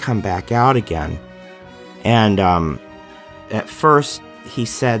at it and come back out again. And at first he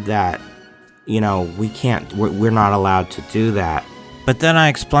said that, we're not allowed to do that. But then I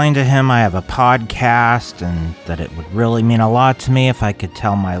explained to him I have a podcast and that it would really mean a lot to me if I could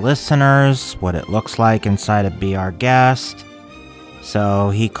tell my listeners what it looks like inside of Be Our Guest. So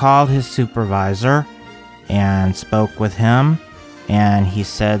he called his supervisor and spoke with him, and he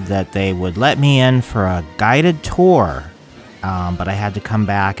said that they would let me in for a guided tour, but I had to come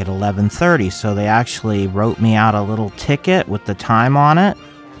back at 11:30, so they actually wrote me out a little ticket with the time on it.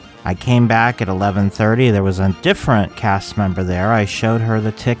 I came back at 11:30. There was a different cast member there. I showed her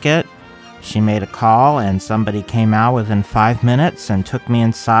the ticket. She made a call, and somebody came out within 5 minutes and took me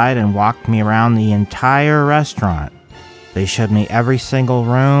inside and walked me around the entire restaurant. They showed me every single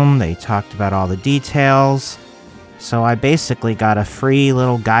room. They talked about all the details. So I basically got a free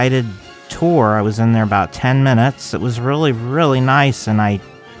little guided tour. I was in there about 10 minutes. It was really, really nice, and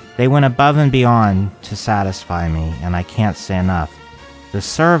they went above and beyond to satisfy me, and I can't say enough. The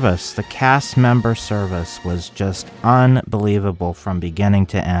service, the cast member service, was just unbelievable from beginning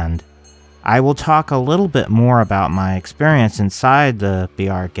to end. I will talk a little bit more about my experience inside the Be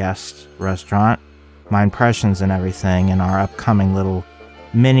Our Guest restaurant, my impressions and everything, in our upcoming little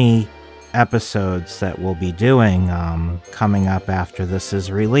mini episodes that we'll be doing coming up after this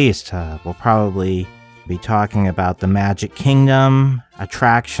is released. We'll probably be talking about the Magic Kingdom,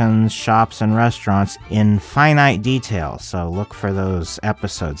 attractions, shops, and restaurants in finite detail, so look for those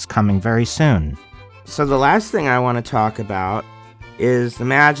episodes coming very soon. So the last thing I want to talk about is the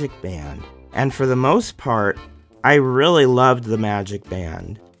Magic Band. And for the most part, I really loved the Magic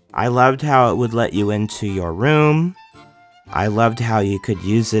Band. I loved how it would let you into your room. I loved how you could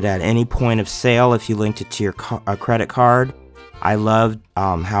use it at any point of sale if you linked it to your credit card. I loved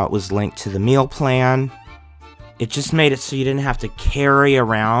how it was linked to the meal plan. It just made it so you didn't have to carry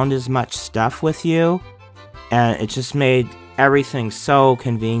around as much stuff with you. And it just made everything so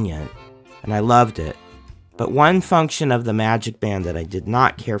convenient. And I loved it. But one function of the Magic Band that I did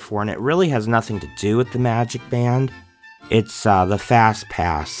not care for, and it really has nothing to do with the Magic Band, it's the Fast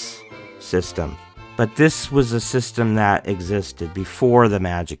Pass system. But this was a system that existed before the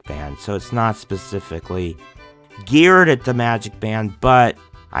Magic Band, so it's not specifically geared at the Magic Band, but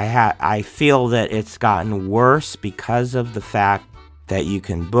I feel that it's gotten worse because of the fact that you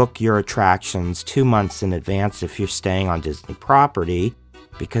can book your attractions 2 months in advance if you're staying on Disney property,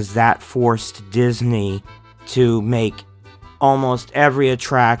 because that forced Disney to make almost every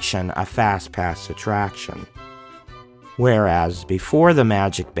attraction a Fast Pass attraction. Whereas before the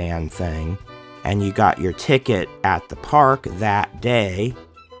Magic Band thing, and you got your ticket at the park that day,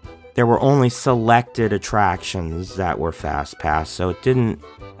 there were only selected attractions that were Fast Pass, so it didn't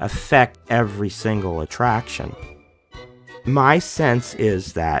affect every single attraction. My sense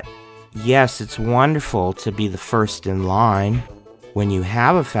is that, yes, it's wonderful to be the first in line when you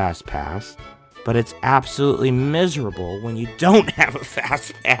have a Fast Pass, but it's absolutely miserable when you don't have a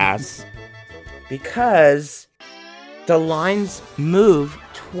Fast Pass, because the lines move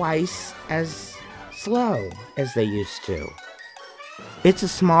twice as slow as they used to. It's a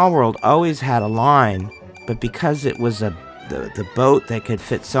Small World always had a line, but because it was the boat that could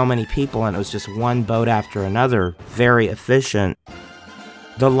fit so many people and it was just one boat after another, very efficient,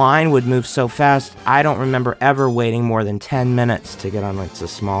 the line would move so fast, I don't remember ever waiting more than 10 minutes to get on It's a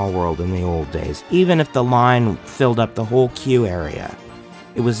Small World in the old days, even if the line filled up the whole queue area.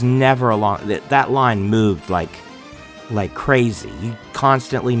 It was never a long... That line moved like crazy. You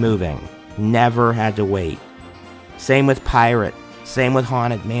constantly moving. Never had to wait. Same with Pirate. Same with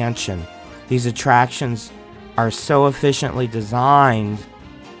Haunted Mansion. These attractions are so efficiently designed,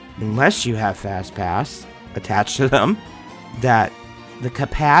 unless you have Fast Pass attached to them, that the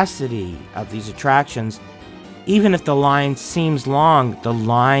capacity of these attractions, even if the line seems long, the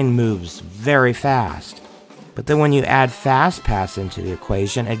line moves very fast. But then when you add Fast Pass into the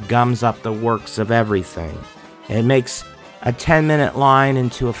equation, it gums up the works of everything. It makes a 10-minute line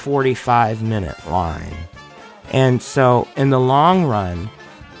into a 45-minute line. And so, in the long run,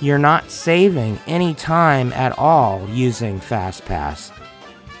 you're not saving any time at all using Fast Pass.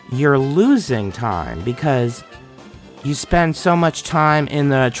 You're losing time because you spend so much time in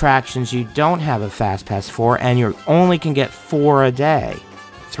the attractions you don't have a Fast Pass for, and you only can get 4 a day.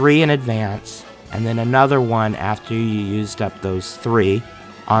 3 in advance, and then another one after you used up those 3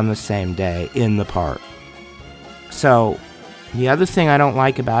 on the same day in the park. So, the other thing I don't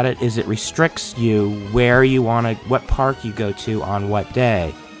like about it is it restricts you where you want to, what park you go to on what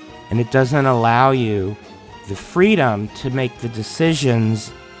day. And it doesn't allow you the freedom to make the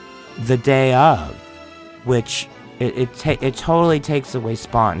decisions the day of, which it totally takes away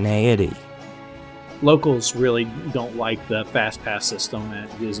spontaneity. Locals really don't like the Fast Pass system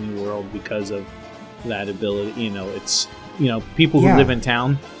at Disney World because of that ability. It's people who live in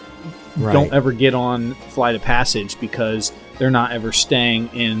town don't ever get on Flight of Passage because they're not ever staying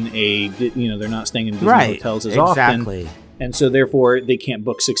in they're not staying in Disney hotels as often. And so therefore they can't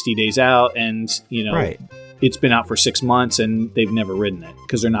book 60 days out, and it's been out for 6 months and they've never ridden it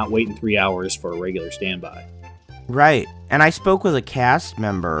because they're not waiting 3 hours for a regular standby. Right. And I spoke with a cast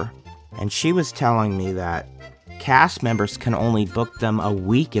member, and she was telling me that cast members can only book them a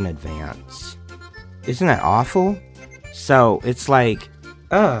week in advance. Isn't that awful? So it's like,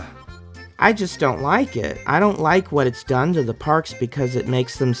 I just don't like it. I don't like what it's done to the parks because it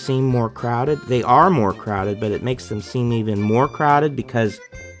makes them seem more crowded. They are more crowded, but it makes them seem even more crowded because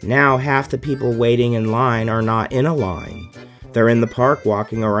now half the people waiting in line are not in a line. They're in the park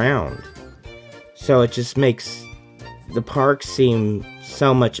walking around. So it just makes the park seem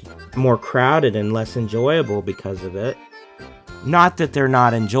so much more crowded and less enjoyable because of it. Not that they're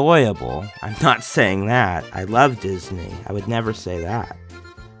not enjoyable. I'm not saying that. I love Disney. I would never say that.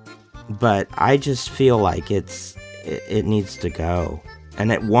 But I just feel like it needs to go.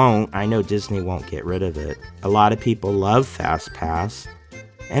 And it won't. I know Disney won't get rid of it. A lot of people love Fast Pass.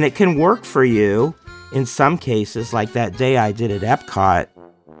 And it can work for you in some cases, like that day I did at Epcot.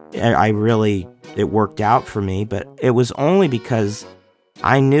 It worked out for me, but it was only because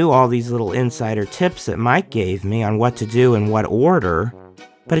I knew all these little insider tips that Mike gave me on what to do in what order.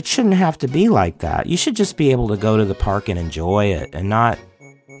 But it shouldn't have to be like that. You should just be able to go to the park and enjoy it and not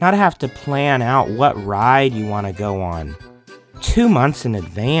have to plan out what ride you want to go on 2 months in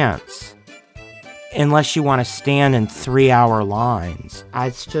advance, unless you want to stand in 3-hour lines.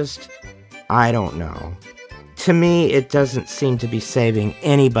 It's just, I don't know. To me, it doesn't seem to be saving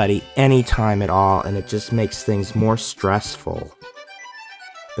anybody any time at all, and it just makes things more stressful.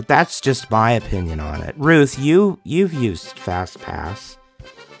 But that's just my opinion on it. Ruth, you've used Fast Pass.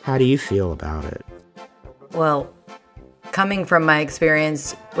 How do you feel about it? Well, coming from my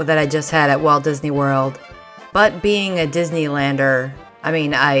experience that I just had at Walt Disney World, but being a Disneylander,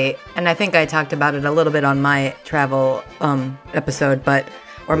 I think I talked about it a little bit on my travel episode,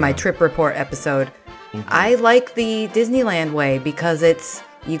 my trip report episode. Mm-hmm. I like the Disneyland way because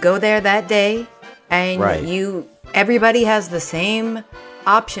you go there that day and everybody has the same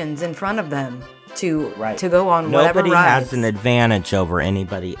options in front of them to go on whatever rides. Nobody has an advantage over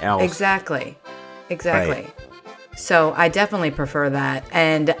anybody else. Exactly. Right. So I definitely prefer that,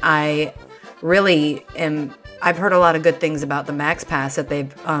 and I really am. I've heard a lot of good things about the Max Pass that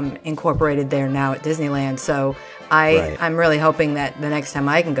they've incorporated there now at Disneyland. So I'm really hoping that the next time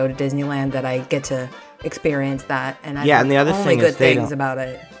I can go to Disneyland that I get to experience that. And and the other thing good is things about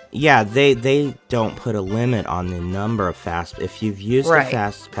it. Yeah, they don't put a limit on the number of fast. If you've used a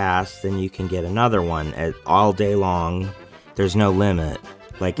Fast Pass, then you can get another one all day long. There's no limit,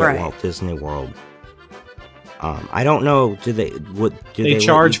 like at Walt Disney World. I don't know. Do they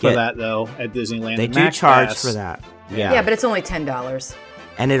charge for that though at Disneyland? They do charge for that. Yeah, but it's only $10.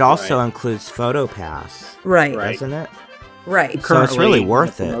 And it also includes PhotoPass, Right. doesn't it? Right. So it's really Currently,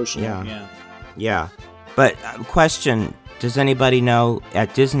 worth the it. promotion, Yeah. Yeah. But question, does anybody know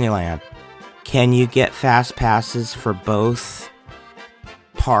at Disneyland, can you get fast passes for both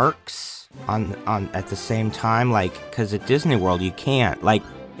parks on at the same time? Like, because at Disney World you can't. Like,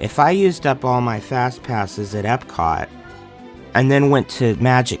 if I used up all my fast passes at Epcot and then went to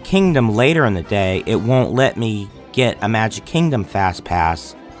Magic Kingdom later in the day, it won't let me get a Magic Kingdom fast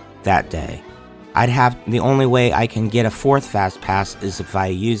pass that day. The only way I can get a fourth fast pass is if I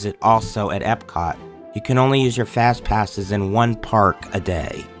use it also at Epcot. You can only use your fast passes in one park a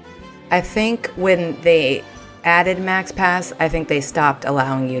day. I think when they added Max Pass, I think they stopped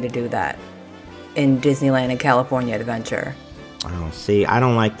allowing you to do that in Disneyland and California Adventure. Oh, see, I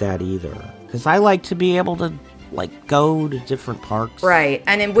don't like that either. Because I like to be able to, like, go to different parks. Right.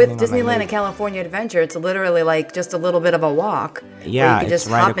 And then with depending on my Disneyland mood. and California Adventure, it's literally like just a little bit of a walk. Yeah, where you can it's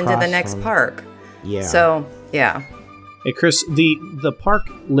just right hop into the across next from- park. Yeah. So, yeah. Hey, Chris, the park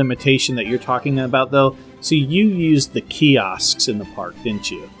limitation that you're talking about, though, so you used the kiosks in the park, didn't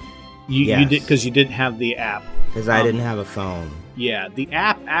you? You Yes. did, because you didn't have the app. Because I didn't have a phone. Yeah, the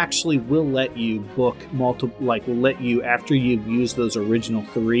app actually will let you book multiple, like, will let you, after you've used those original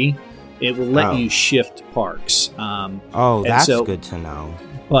 3, it will let Oh. you shift parks. Oh, and that's so- good to know.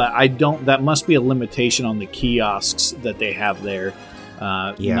 But that must be a limitation on the kiosks that they have there,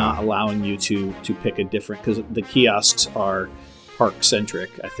 Yeah. not allowing you to pick a different, because the kiosks are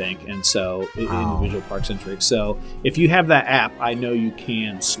park-centric, I think, and so individual park-centric. So if you have that app, I know you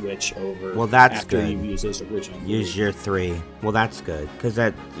can switch over Well, that's after good. you use those original 3. Use your 3. Well, that's good. Because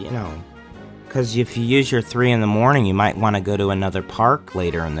because if you use your 3 in the morning, you might want to go to another park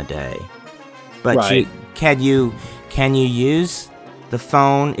later in the day. But Right. can you use the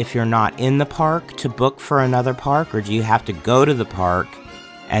phone if you're not in the park to book for another park, or do you have to go to the park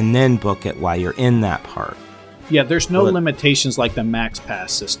and then book it while you're in that park? Yeah, there's no Well, limitations like the Max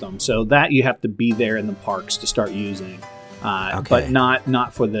Pass system, so that you have to be there in the parks to start using. Okay. But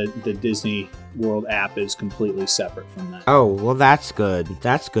not for the Disney World app is completely separate from that. Oh, well, that's good.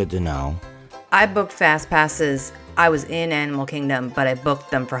 That's good to know. I booked Fast Passes. I was in Animal Kingdom, but I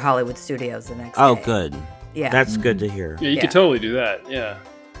booked them for Hollywood Studios the next Oh, day. good. Yeah. That's good to hear. Yeah, you Yeah. could totally do that. Yeah.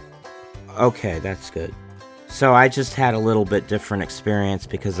 Okay, that's good. So I just had a little bit different experience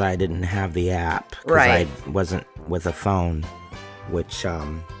because I didn't have the app. 'Cause Right. I wasn't with a phone, which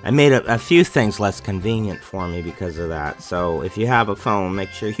I made a few things less convenient for me because of that. So if you have a phone, make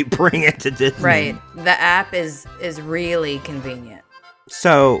sure you bring it to Disney. Right. The app is really convenient.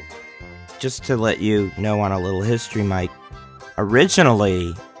 So just to let you know on a little history, Mike,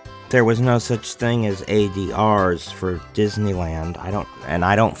 originally there was no such thing as ADRs for Disneyland.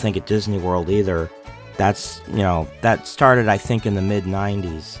 I don't think at Disney World either. That started, I think, in the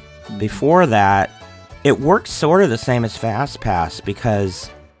mid-90s. Before that, it worked sort of the same as FastPass because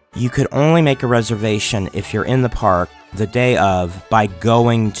you could only make a reservation if you're in the park the day of by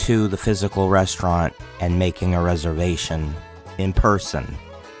going to the physical restaurant and making a reservation in person.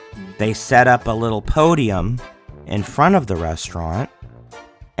 They set up a little podium in front of the restaurant,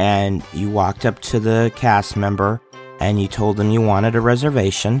 and you walked up to the cast member and you told them you wanted a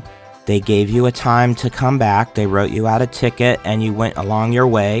reservation. They gave you a time to come back. They wrote you out a ticket and you went along your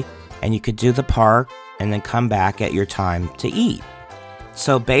way, and you could do the park and then come back at your time to eat.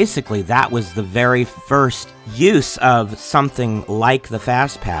 So basically, that was the very first use of something like the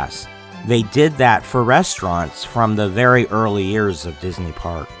FastPass. They did that for restaurants from the very early years of Disney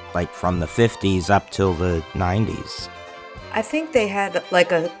Park, like from the 50s up till the 90s. I think they had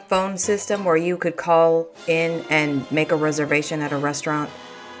like a phone system where you could call in and make a reservation at a restaurant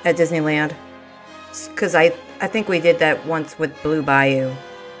at Disneyland. Because I think we did that once with Blue Bayou.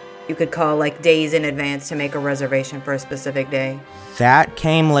 You could call like days in advance to make a reservation for a specific day. That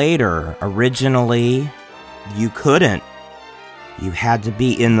came later. Originally, you couldn't. You had to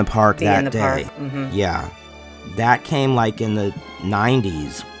be in the park Be that in the day. park. Mhm. Yeah. That came like in the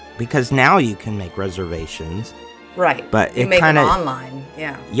 90s, because now you can make reservations. Right. But you it make them kinda- online.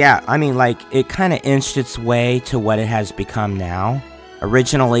 Yeah. Yeah, I mean, like, it kind of inched its way to what it has become now.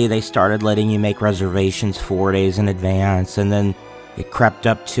 Originally, they started letting you make reservations 4 days in advance, and then it crept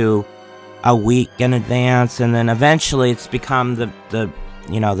up to a week in advance, and then eventually it's become the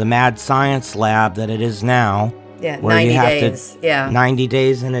mad science lab that it is now. Yeah. Where 90 you have days. to, Yeah. 90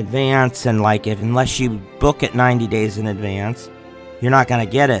 days in advance, and like, unless you book it 90 days in advance, you're not going to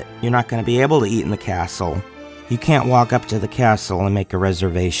get it. You're not going to be able to eat in the castle. You can't walk up to the castle and make a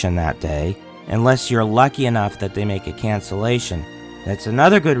reservation that day, unless you're lucky enough that they make a cancellation. That's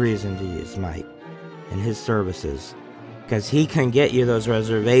another good reason to use Mike and his services. because he can get you those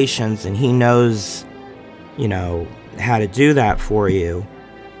reservations, and he knows, how to do that for you.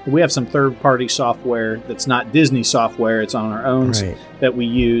 We have some third-party software that's not Disney software. It's on our own that we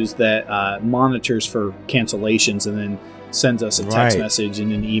use that monitors for cancellations and then sends us a text message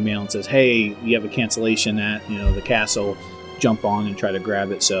and an email and says, hey, you have a cancellation at the castle. Jump on and try to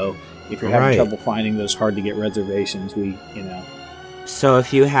grab it. So if you're having trouble finding those hard-to-get reservations, So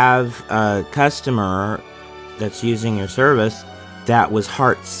if you have a customer that's using your service that was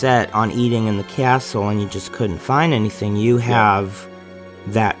heart set on eating in the castle and you just couldn't find anything, you have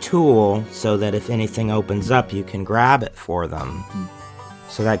that tool so that if anything opens up, you can grab it for them.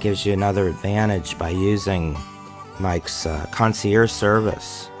 So that gives you another advantage by using Mike's concierge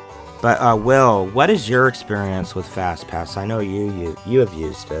service. But Will, what is your experience with FastPass? I know you have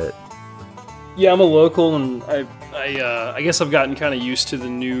used it. Yeah, I'm a local, and I guess I've gotten kind of used to the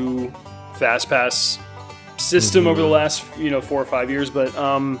new FastPass system over the last 4 or 5 years. But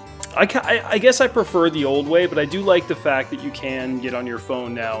I guess I prefer the old way, but I do like the fact that you can get on your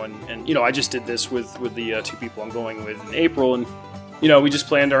phone now, and I just did this with the 2 people I'm going with in April, and we just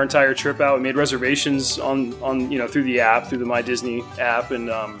planned our entire trip out. We made reservations on through the app, through the My Disney app, and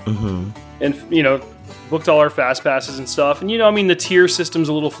booked all our fast passes and stuff. And the tier system's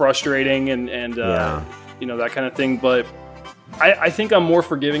a little frustrating, and that kind of thing, but I think I'm more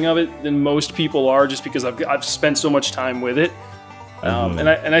forgiving of it than most people are, just because I've spent so much time with it. And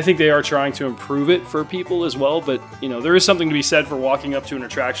I think they are trying to improve it for people as well. But, there is something to be said for walking up to an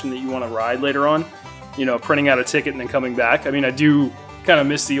attraction that you want to ride later on, printing out a ticket and then coming back. I mean, I do kind of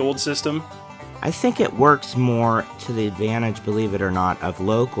miss the old system. I think it works more to the advantage, believe it or not, of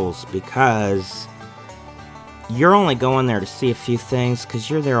locals, because you're only going there to see a few things because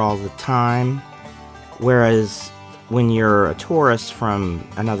you're there all the time. Whereas when you're a tourist from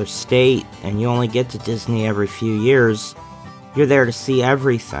another state and you only get to Disney every few years, you're there to see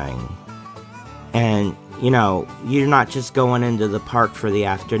everything. And, you're not just going into the park for the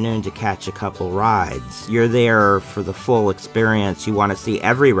afternoon to catch a couple rides. You're there for the full experience. You want to see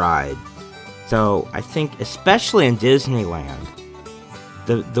every ride. So I think, especially in Disneyland,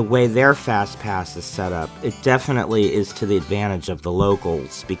 the way their Fast Pass is set up, it definitely is to the advantage of the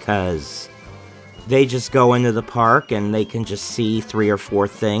locals, because they just go into the park and they can just see 3 or 4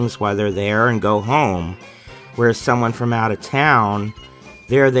 things while they're there and go home. Whereas someone from out of town,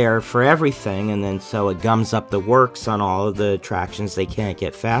 they're there for everything, and then so it gums up the works on all of the attractions they can't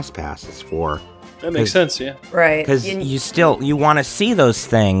get Fast Passes for. That makes sense, yeah. Right. Because you want to see those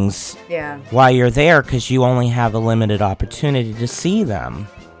things while you're there, because you only have a limited opportunity to see them.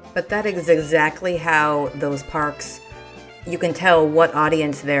 But that is exactly how those parks, you can tell what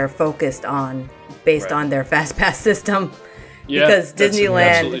audience they're focused on based on their Fast Pass system. Yeah, because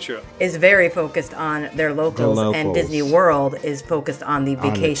Disneyland is very focused on their locals, and Disney World is focused on the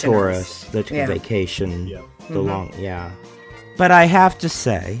vacationers. On the tourists, the vacation, But I have to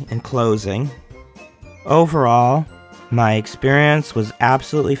say, in closing, overall, my experience was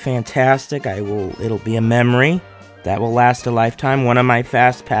absolutely fantastic. It'll be a memory that will last a lifetime. One of my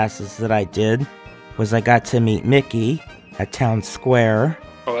Fast Passes that I did was I got to meet Mickey at Town Square.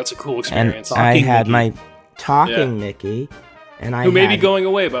 Oh, that's a cool experience. And I had my talking Mickey. Who may be going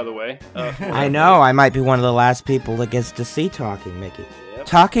away, by the way. I know. I might be one of the last people that gets to see Talking Mickey. Yep.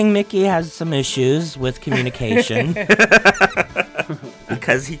 Talking Mickey has some issues with communication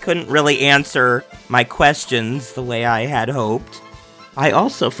because he couldn't really answer my questions the way I had hoped. I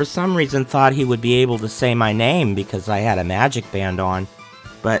also, for some reason, thought he would be able to say my name because I had a magic band on.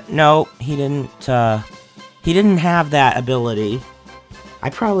 But no, he didn't have that ability. I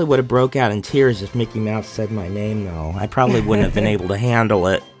probably would have broke out in tears if Mickey Mouse said my name, though. I probably wouldn't have been able to handle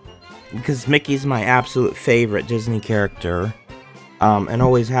it, because Mickey's my absolute favorite Disney character, and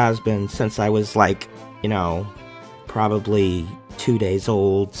always has been since I was, probably 2 days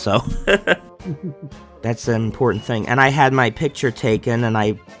old, so that's an important thing. And I had my picture taken, and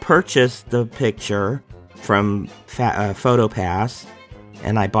I purchased the picture from PhotoPass,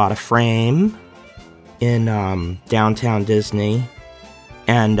 and I bought a frame in Downtown Disney.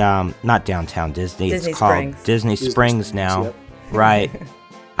 And, not Downtown Disney, it's called Springs. Disney Springs now. Yep. Right.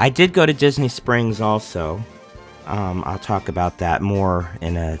 I did go to Disney Springs also. I'll talk about that more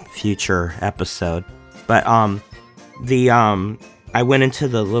in a future episode. But, I went into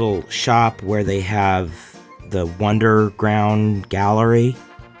the little shop where they have the Wonderground Gallery,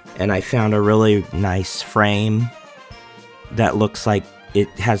 and I found a really nice frame that looks like it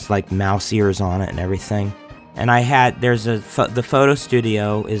has, mouse ears on it and everything. And the photo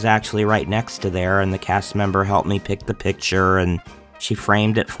studio is actually right next to there, and the cast member helped me pick the picture, and she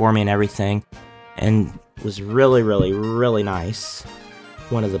framed it for me and everything. and was really, really, really nice.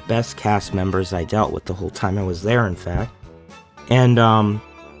 One of the best cast members I dealt with the whole time I was there, in fact. And,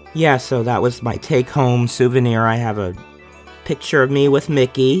 yeah, so that was my take-home souvenir. I have a picture of me with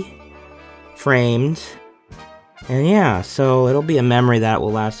Mickey framed. And yeah, so it'll be a memory that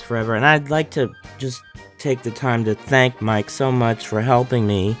will last forever. And I'd like to just take the time to thank Mike so much for helping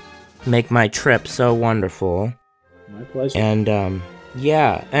me make my trip so wonderful. My pleasure. And,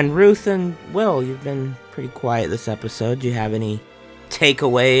 yeah, and Ruth and Will, you've been pretty quiet this episode. Do you have any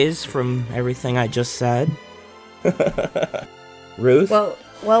takeaways from everything I just said? Ruth?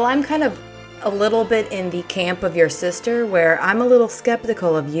 Well, I'm kind of a little bit in the camp of your sister, where I'm a little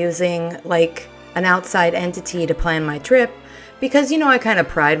skeptical of using, like, an outside entity to plan my trip, because, I kind of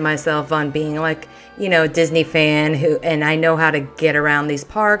pride myself on being, like, a Disney fan and I know how to get around these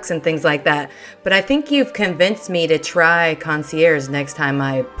parks and things like that. But I think you've convinced me to try Concierge next time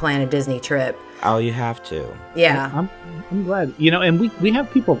I plan a Disney trip. Oh, you have to. Yeah. I'm glad. And we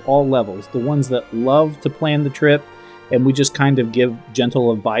have people of all levels, the ones that love to plan the trip, and we just kind of give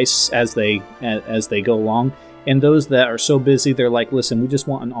gentle advice as they go along. And those that are so busy, they're like, listen, we just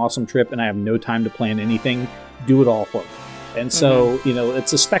want an awesome trip and I have no time to plan anything. Do it all for me. And so,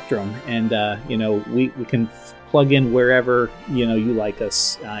 it's a spectrum. And, we can plug in wherever, you like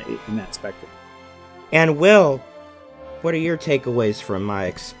us in that spectrum. And Will, what are your takeaways from my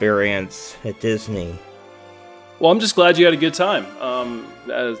experience at Disney? Well, I'm just glad you had a good time.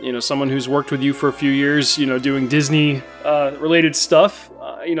 As someone who's worked with you for a few years, doing Disney related stuff,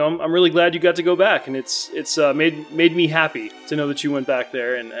 I'm really glad you got to go back, and it's made me happy to know that you went back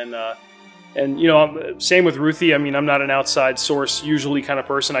there. And same with Ruthie. I mean, I'm not an outside source usually kind of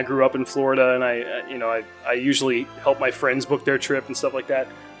person. I grew up in Florida, and I usually help my friends book their trip and stuff like that.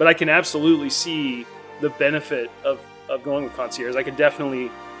 But I can absolutely see the benefit of going with Concierge. I could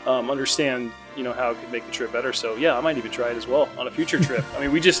definitely understand how it could make the trip better. So yeah, I might even try it as well on a future trip. I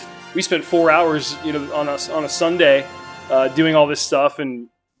mean, we spent 4 hours on a Sunday doing all this stuff and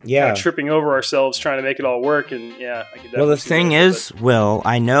kind of tripping over ourselves trying to make it all work. And yeah, I could definitely. Well, the thing is, Will,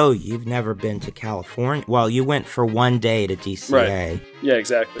 I know you've never been to California. Well, you went for one day to DCA. Right. Yeah,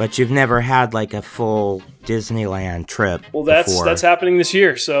 exactly. But you've never had like a full Disneyland trip. Well, that's happening this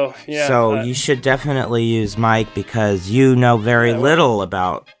year. So yeah. So you should definitely use Mike, because you know very little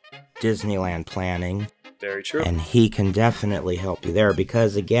about Disneyland planning. Very true. And he can definitely help you there,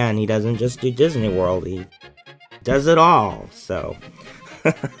 because again, he doesn't just do Disney World, he does it all. So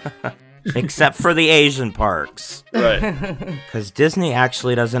except for the Asian parks. Right. Because Disney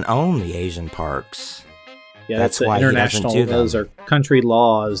actually doesn't own the Asian parks. Yeah, that's why international. He doesn't do those are country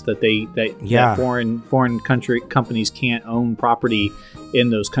laws that that foreign country companies can't own property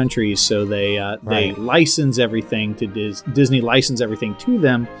in those countries. So they license everything to Disney license everything to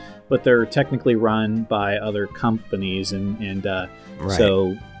them, but they're technically run by other companies, and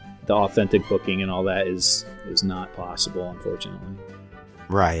so the authentic booking and all that is not possible, unfortunately.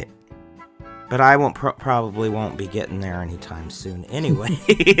 Right. But I probably won't be getting there anytime soon anyway.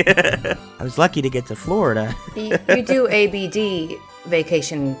 I was lucky to get to Florida. You do ABD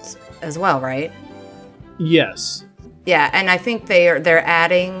vacations as well, right? Yes. Yeah, and I think they're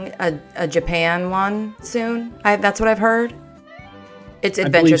adding a Japan one soon. That's what I've heard. It's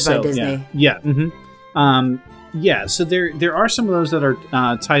Adventures by Disney. Yeah. Yeah. So there are some of those that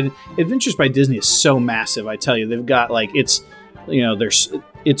are tied. Adventures by Disney is so massive. I tell you, they've got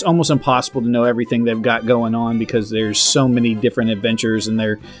it's almost impossible to know everything they've got going on, because there's so many different adventures, and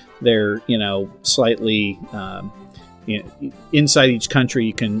they're slightly inside each country.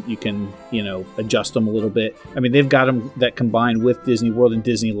 You can adjust them a little bit. I mean, they've got them that combine with Disney World and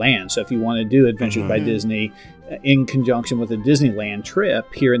Disneyland. So if you want to do Adventures by Disney in conjunction with a Disneyland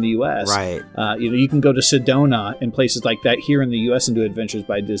trip here in the U.S., right? You can go to Sedona and places like that here in the U.S. and do Adventures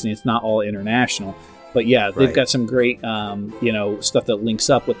by Disney. It's not all international. But yeah, they've got some great, stuff that links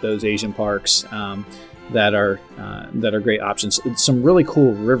up with those Asian parks that are great options. It's some really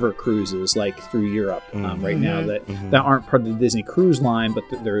cool river cruises, like through Europe right now that aren't part of the Disney Cruise Line, but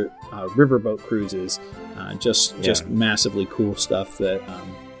they're riverboat cruises. Just massively cool stuff that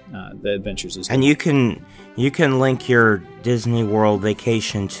the Adventures is doing. And you can link your Disney World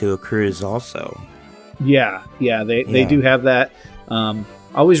vacation to a cruise also. Yeah, they do have that.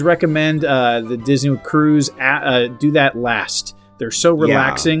 I always recommend the Disney Cruise. Do that last. They're so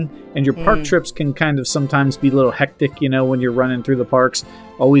relaxing, and your park trips can kind of sometimes be a little hectic, when you're running through the parks.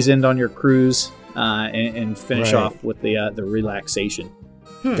 Always end on your cruise and finish off with the relaxation.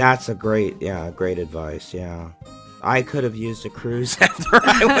 That's a great advice. Yeah, I could have used a cruise after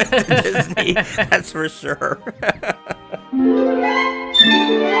I went to Disney. That's for sure.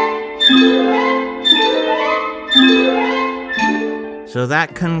 So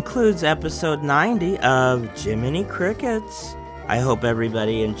that concludes episode 90 of Jiminy Crickets. I hope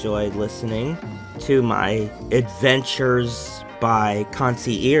everybody enjoyed listening to my adventures by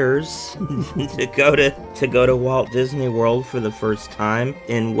concierge to go to Walt Disney World for the first time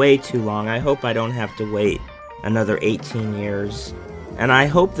in way too long. I hope I don't have to wait another 18 years. And I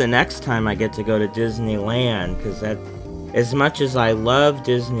hope the next time I get to go to Disneyland, because that, as much as I love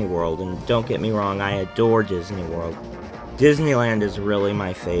Disney World, and don't get me wrong, I adore Disney World, Disneyland is really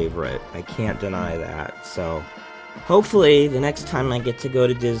my favorite. I can't deny that. So hopefully the next time I get to go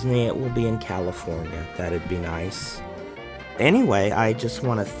to Disney, it will be in California. That'd be nice. Anyway, I just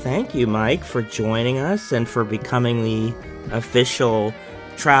want to thank you, Mike, for joining us and for becoming the official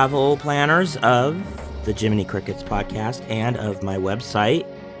travel planners of the Jiminy Crickets podcast and of my website.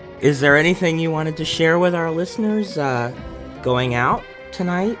 Is there anything you wanted to share with our listeners going out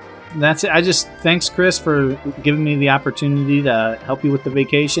tonight? That's it. Thanks, Chris, for giving me the opportunity to help you with the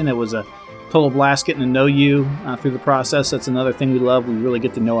vacation. It was a total blast getting to know you through the process. That's another thing we love. We really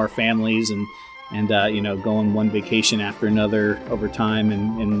get to know our families and go on one vacation after another over time.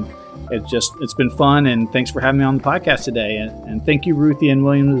 And it's been fun. And thanks for having me on the podcast today. And thank you, Ruthie and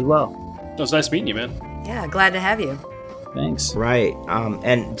William, as well. It was nice meeting you, man. Yeah, glad to have you. Thanks. Right.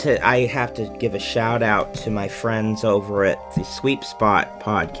 I have to give a shout out to my friends over at the Sweep Spot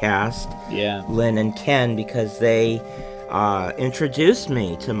podcast, Lynn and Ken, because they introduced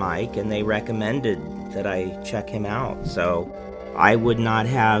me to Mike and they recommended that I check him out. So I would not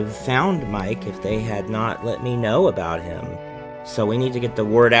have found Mike if they had not let me know about him. So we need to get the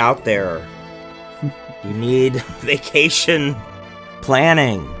word out there. You need vacation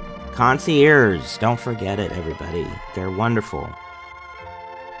planning. Concierge, don't forget it, everybody. They're wonderful.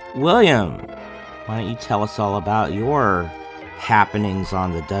 William, why don't you tell us all about your happenings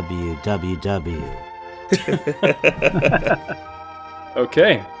on the WWW?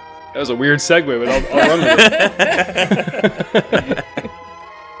 Okay. That was a weird segue, but I'll run with it.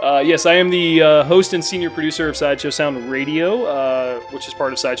 Yes, I am the host and senior producer of Sideshow Sound Radio, which is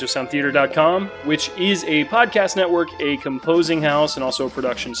part of SideshowSoundTheater.com, which is a podcast network, a composing house, and also a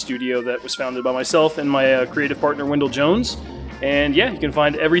production studio that was founded by myself and my creative partner, Wendell Jones. And yeah, you can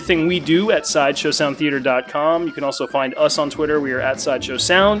find everything we do at SideshowSoundTheater.com. You can also find us on Twitter. We are at Sideshow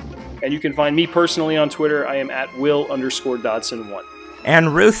Sound. And you can find me personally on Twitter. I am at Will_Dodson1.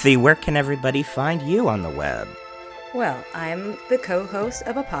 And Ruthie, where can everybody find you on the web? Well, I'm the co-host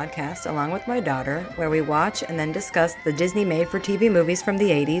of a podcast along with my daughter where we watch and then discuss the Disney made-for-TV movies from the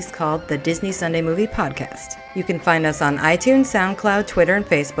 80s called the Disney Sunday Movie Podcast. You can find us on iTunes, SoundCloud, Twitter, and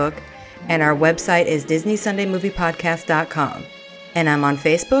Facebook, and our website is DisneySundayMoviePodcast.com. And I'm on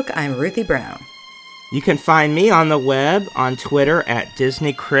Facebook, I'm Ruthie Brown. You can find me on the web on Twitter at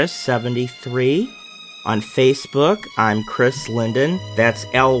DisneyChris73. On Facebook, I'm Chris Linden. That's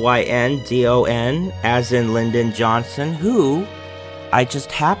Lyndon, as in Lyndon Johnson, who I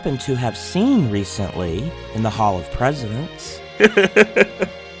just happened to have seen recently in the Hall of Presidents.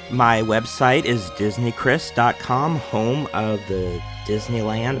 My website is DisneyChris.com, home of the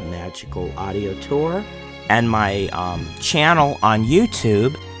Disneyland Magical Audio Tour. And my channel on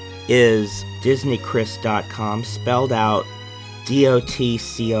YouTube is DisneyChris.com, spelled out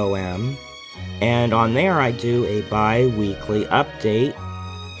DOTCOM. And on there, I do a bi-weekly update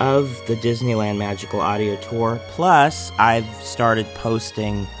of the Disneyland Magical Audio Tour. Plus, I've started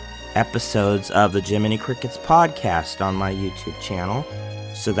posting episodes of the Jiminy Crickets podcast on my YouTube channel.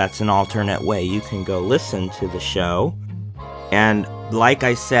 So that's an alternate way you can go listen to the show. And like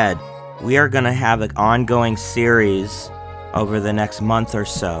I said, we are going to have an ongoing series over the next month or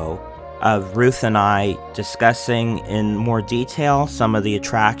so of Ruth and I discussing in more detail some of the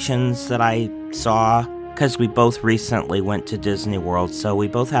attractions that I saw, because we both recently went to Disney World, so we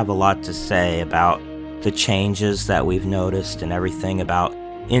both have a lot to say about the changes that we've noticed and everything about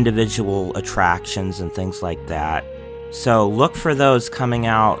individual attractions and things like that. So look for those coming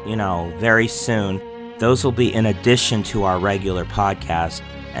out, very soon. Those will be in addition to our regular podcast,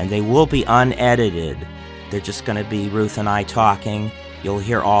 and they will be unedited. They're just going to be Ruth and I talking. You'll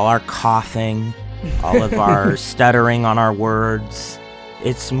hear all our coughing, all of our stuttering on our words.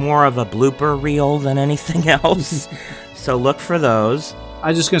 It's more of a blooper reel than anything else. So look for those. I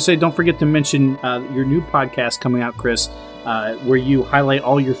was just going to say, don't forget to mention your new podcast coming out, Chris, where you highlight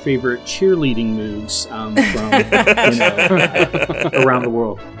all your favorite cheerleading moves from around the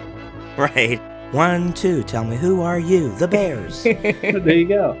world. Right. 1, 2, tell me, who are you? The Bears. There you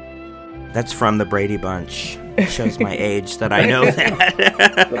go. That's from the Brady Bunch. It shows my age that I know that.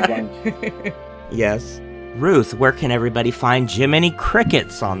 The bunch. Yes. Ruth, where can everybody find Jiminy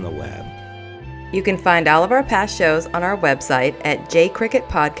Crickets on the web? You can find all of our past shows on our website at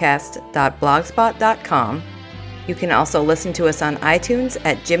jcricketpodcast.blogspot.com. You can also listen to us on iTunes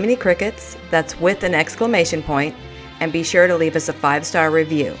at Jiminy Crickets, that's with an exclamation point, and be sure to leave us a 5-star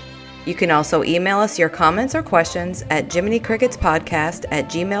review. You can also email us your comments or questions at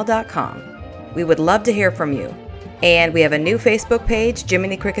jiminycricketspodcast@gmail.com. We would love to hear from you. And we have a new Facebook page,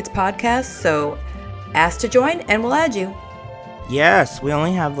 Jiminy Crickets Podcast, so ask to join and we'll add you. Yes, we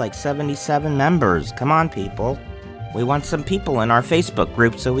only have like 77 members. Come on, people. We want some people in our Facebook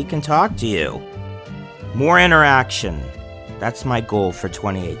group so we can talk to you. More interaction. That's my goal for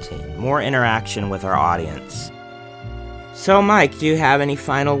 2018. More interaction with our audience. So, Mike, do you have any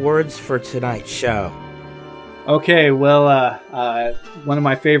final words for tonight's show? Okay, well, one of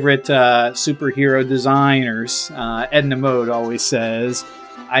my favorite superhero designers, Edna Mode, always says,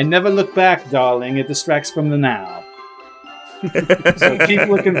 "I never look back, darling. It distracts from the now." So keep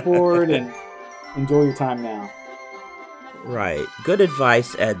looking forward and enjoy your time now. Right. Good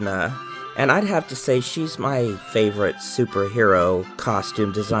advice, Edna. And I'd have to say she's my favorite superhero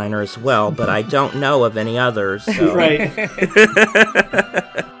costume designer as well, but I don't know of any others. So. Right.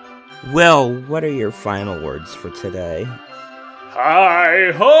 Will, what are your final words for today?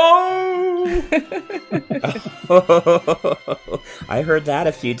 Hi-ho! I heard that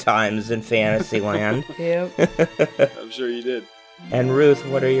a few times in Fantasyland. Yep. I'm sure you did. And Ruth,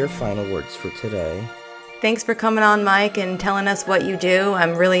 what are your final words for today? Thanks for coming on, Mike, and telling us what you do.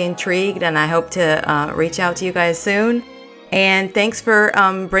 I'm really intrigued, and I hope to reach out to you guys soon. And thanks for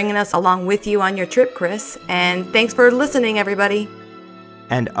bringing us along with you on your trip, Chris. And thanks for listening, everybody.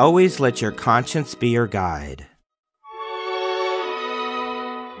 And always let your conscience be your guide.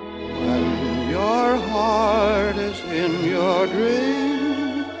 When your heart is in your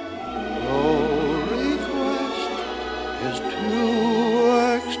dream, no request is too